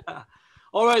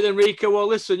 All right then, Rico. Well,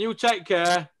 listen, you take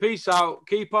care. Peace out.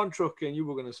 Keep on trucking. You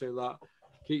were going to say that.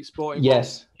 Keep sporting.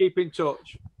 Yes. Keep in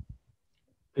touch.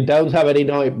 Don't have any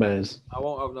nightmares. I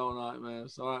won't have no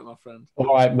nightmares. All right, my friend.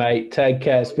 All right, mate. Take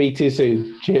care. Speak to you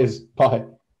soon. Cheers. Bye.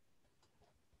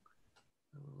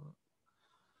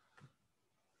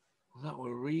 That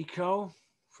was Rico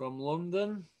from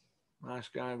London. Nice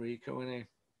guy, Rico, and he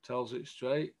tells it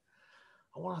straight.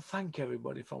 I want to thank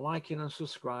everybody for liking and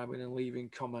subscribing and leaving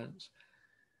comments.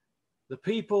 The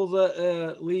people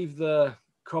that leave the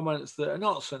comments that are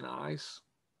not so nice,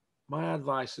 my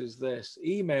advice is this.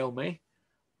 Email me,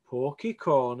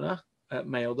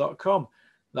 porkycorner@mail.com.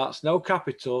 That's no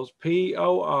capitals,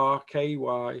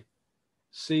 PORKYCORNER,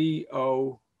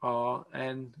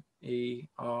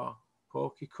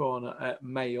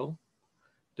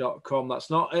 porkycorner@mail.com. That's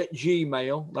not at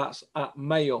Gmail, that's at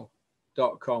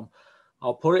mail.com.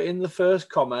 I'll put it in the first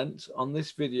comment on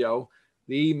this video,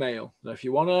 the email. Now, if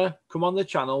you want to come on the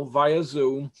channel via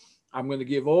Zoom, I'm going to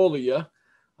give all of you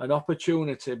an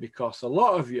opportunity because a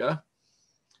lot of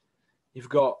you've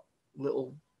got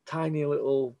tiny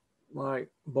little like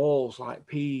balls like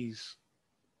peas.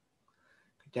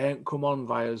 Don't come on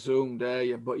via Zoom, dare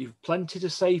you? But you've plenty to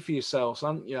say for yourselves,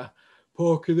 haven't you?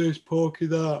 Porky this, porky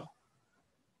that.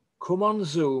 Come on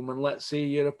Zoom and let's see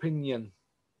your opinion.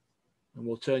 And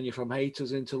we'll turn you from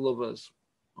haters into lovers.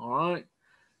 All right?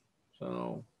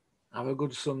 So have a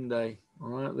good Sunday. All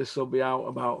right? This will be out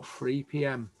about 3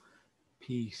 p.m.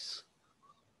 Peace.